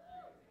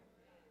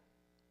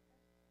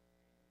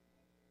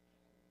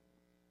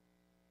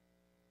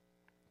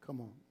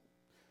 Come on.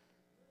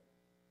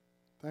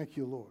 Thank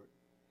you, Lord.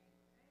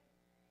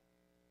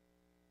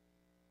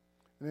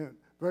 And then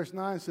verse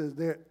 9 says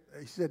that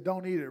he said,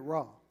 don't eat it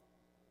raw.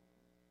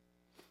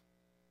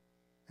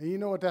 And you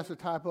know what that's a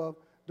type of?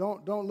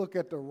 Don't look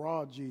at the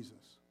raw Jesus.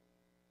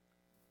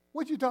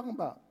 What you talking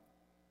about?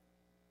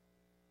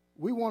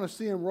 We want to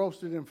see him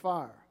roasted in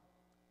fire.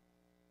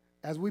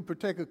 As we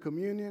partake of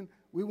communion,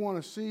 we want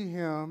to see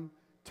him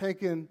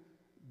taking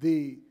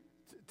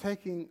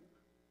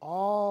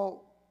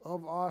all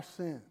of our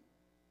sin.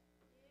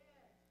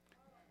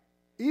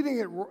 Eating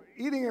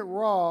it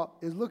raw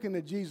is looking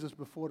at Jesus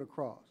before the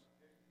cross.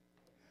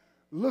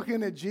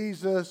 Looking at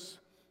Jesus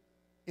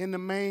in the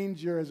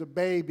manger as a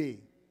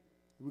baby.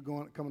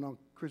 We're coming on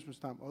Christmas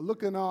time. Or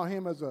looking on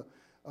him as a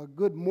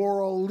good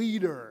moral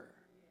leader.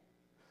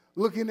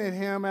 Looking at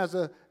him as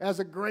he's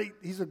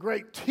a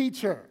great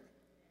teacher.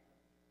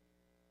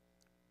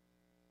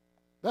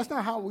 That's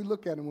not how we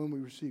look at him when we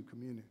receive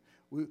communion.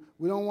 We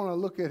don't want to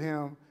look at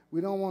him. We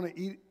don't want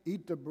to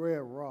eat the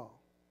bread raw.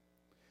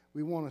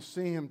 We want to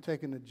see him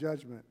taking the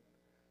judgment,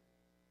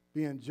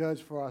 being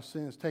judged for our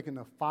sins, taking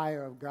the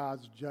fire of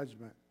God's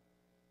judgment.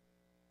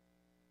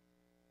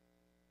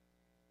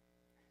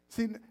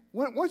 See,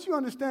 once you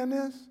understand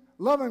this,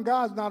 loving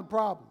God's not a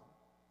problem.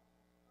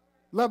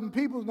 Loving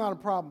people is not a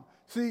problem.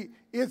 See,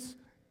 it's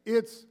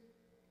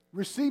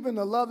receiving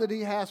the love that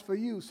he has for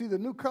you. See, the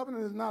new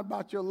covenant is not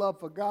about your love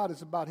for God,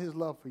 it's about his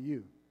love for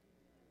you.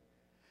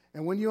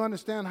 And when you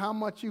understand how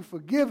much you've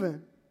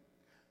forgiven,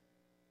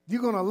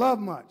 you're going to love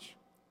much.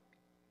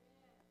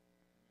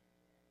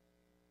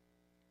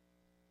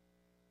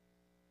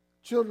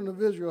 Children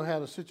of Israel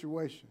had a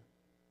situation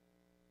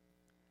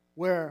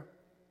where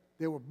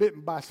they were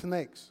bitten by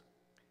snakes,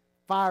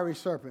 fiery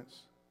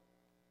serpents.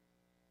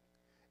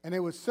 And they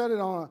would set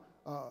it on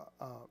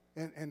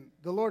and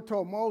the Lord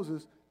told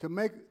Moses to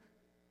make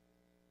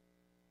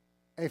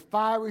a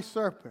fiery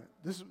serpent.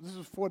 This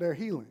was for their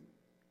healing.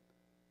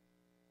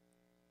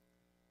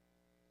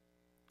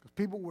 Because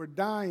people were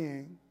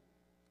dying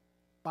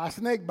by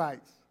snake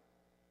bites.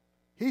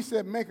 He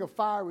said, make a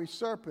fiery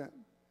serpent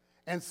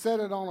and set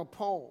it on a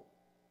pole.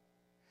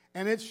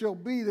 And it shall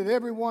be that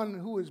everyone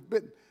who is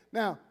bitten.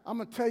 Now, I'm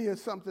going to tell you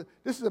something.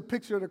 This is a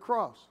picture of the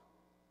cross.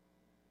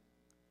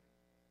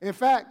 In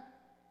fact,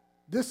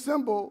 this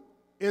symbol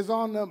is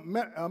on the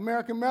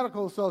American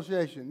Medical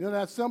Association. You know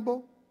that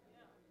symbol?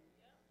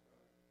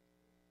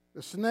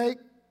 The snake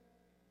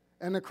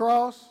and the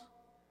cross.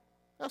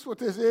 That's what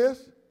this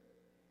is.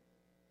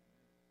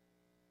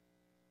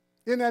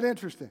 Isn't that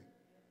interesting?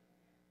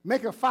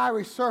 Make a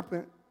fiery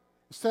serpent,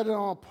 set it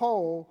on a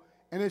pole,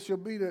 and it shall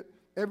be that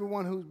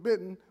everyone who's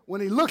bitten,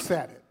 when he looks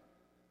at it.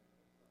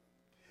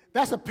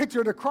 That's a picture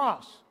of the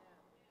cross.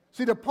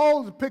 See, the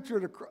pole is a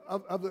picture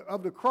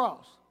of the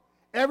cross.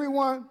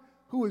 Everyone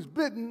who is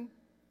bitten,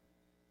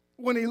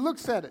 when he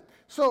looks at it.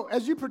 So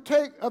as you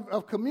partake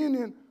of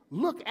communion,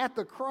 look at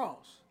the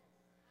cross.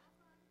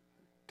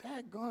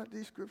 Daggone it,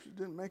 these scriptures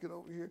didn't make it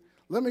over here.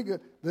 Let me go.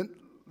 The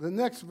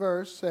next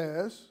verse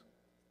says,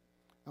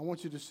 I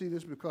want you to see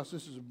this because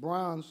this is a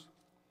bronze.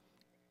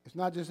 It's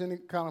not just any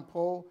kind of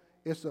pole.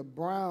 It's a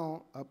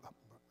bronze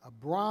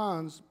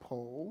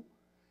pole,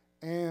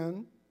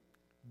 and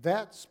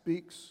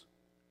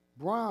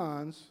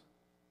bronze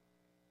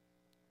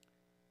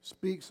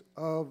speaks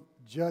of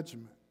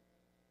judgment.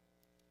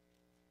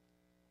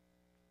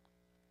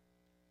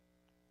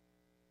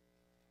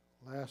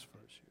 Last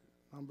verse here,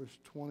 Numbers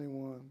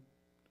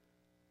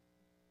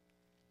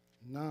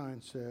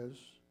 21:9 says,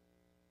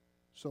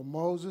 so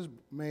Moses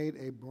made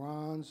a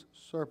bronze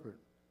serpent.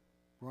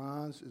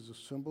 Bronze is a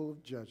symbol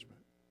of judgment.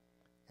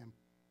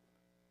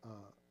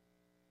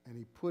 And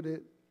he put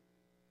it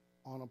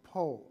on a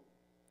pole.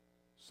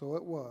 So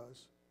it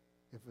was,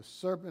 if a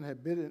serpent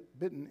had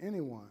bitten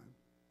anyone,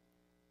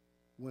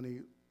 when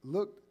he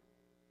looked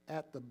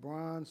at the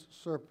bronze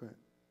serpent,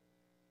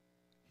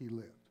 he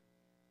lived.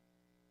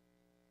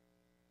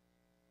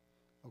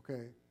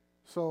 Okay,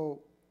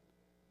 so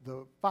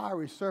the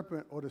fiery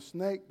serpent or the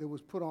snake that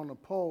was put on the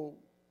pole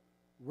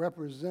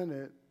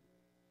represented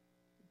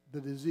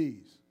the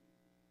disease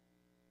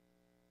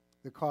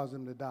that caused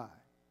him to die.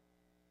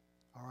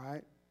 All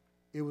right?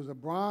 It was a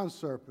bronze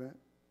serpent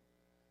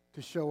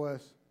to show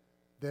us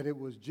that it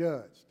was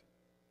judged.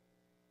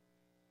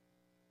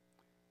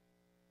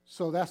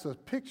 So that's a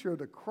picture of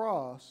the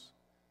cross,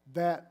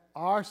 that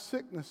our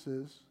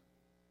sicknesses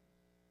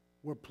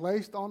were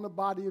placed on the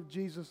body of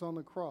Jesus on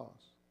the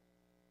cross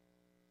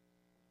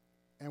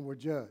and were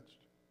judged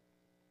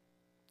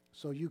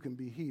so you can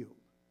be healed.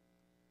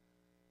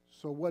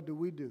 So what do?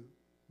 We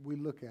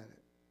look at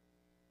it.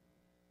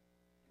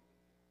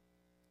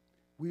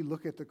 We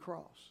look at the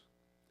cross.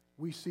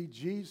 We see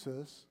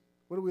Jesus.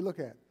 What do we look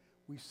at?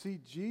 We see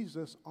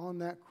Jesus on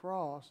that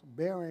cross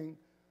bearing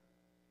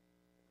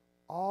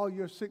all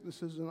your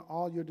sicknesses and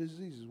all your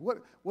diseases.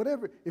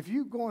 Whatever, if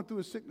you're going through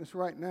a sickness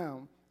right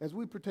now, as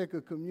we partake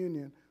of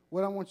communion,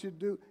 what I want you to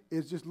do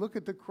is just look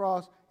at the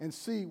cross and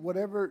see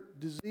whatever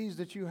disease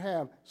that you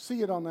have,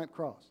 see it on that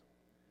cross.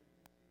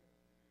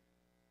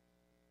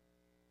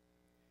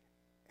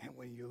 And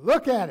when you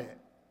look at it,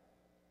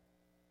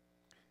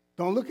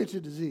 Don't look at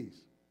your disease.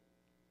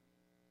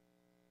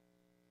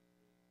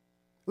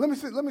 Let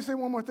me say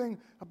one more thing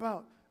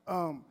about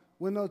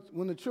when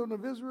the children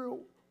of Israel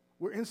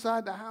were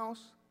inside the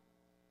house.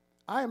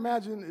 I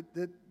imagine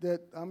that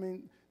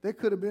they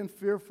could have been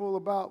fearful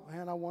about,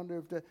 man, I wonder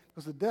if that,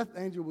 because the death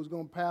angel was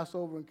going to pass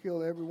over and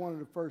kill every one of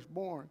the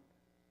firstborn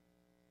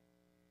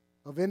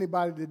of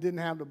anybody that didn't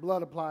have the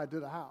blood applied to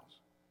the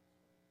house.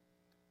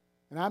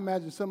 And I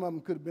imagine some of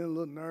them could have been a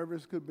little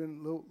nervous, could have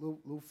been a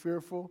little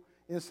fearful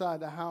inside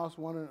the house,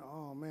 wondering,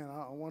 oh man,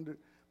 I wonder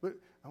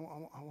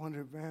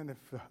man, if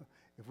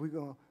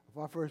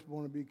our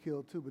firstborn would be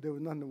killed too. But there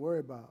was nothing to worry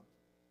about.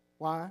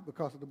 Why?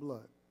 Because of the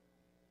blood.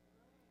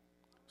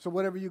 So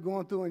whatever you're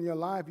going through in your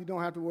life, you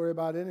don't have to worry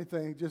about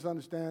anything. Just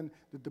understand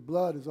that the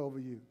blood is over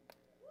you,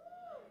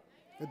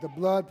 that the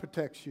blood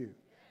protects you.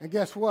 And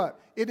guess what?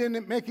 It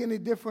didn't make any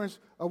difference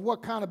of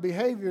what kind of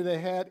behavior they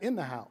had in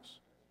the house.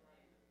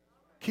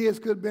 Kids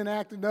could have been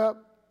acting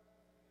up.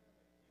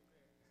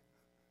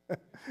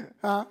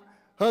 Huh?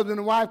 Husband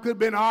and wife could have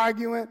been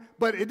arguing.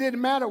 But it didn't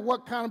matter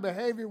what kind of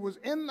behavior was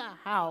in the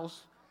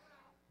house.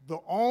 The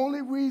only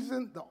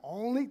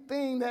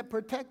thing that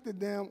protected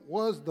them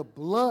was the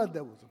blood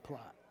that was applied.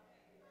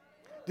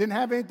 Didn't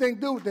have anything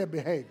to do with their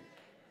behavior.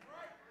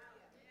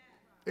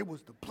 It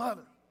was the blood.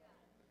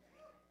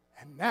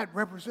 And that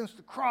represents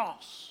the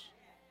cross.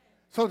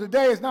 So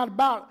today is not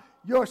about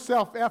your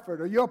self-effort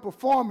or your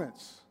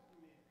performance.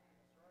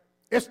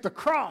 It's the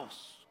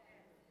cross.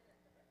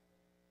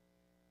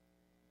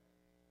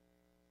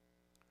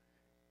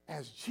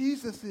 As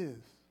Jesus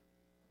is,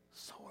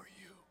 so are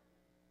you.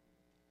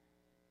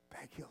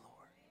 Thank you,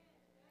 Lord.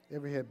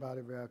 Every head bowed,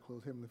 every eye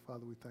closed. Heavenly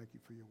Father, we thank you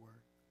for your word.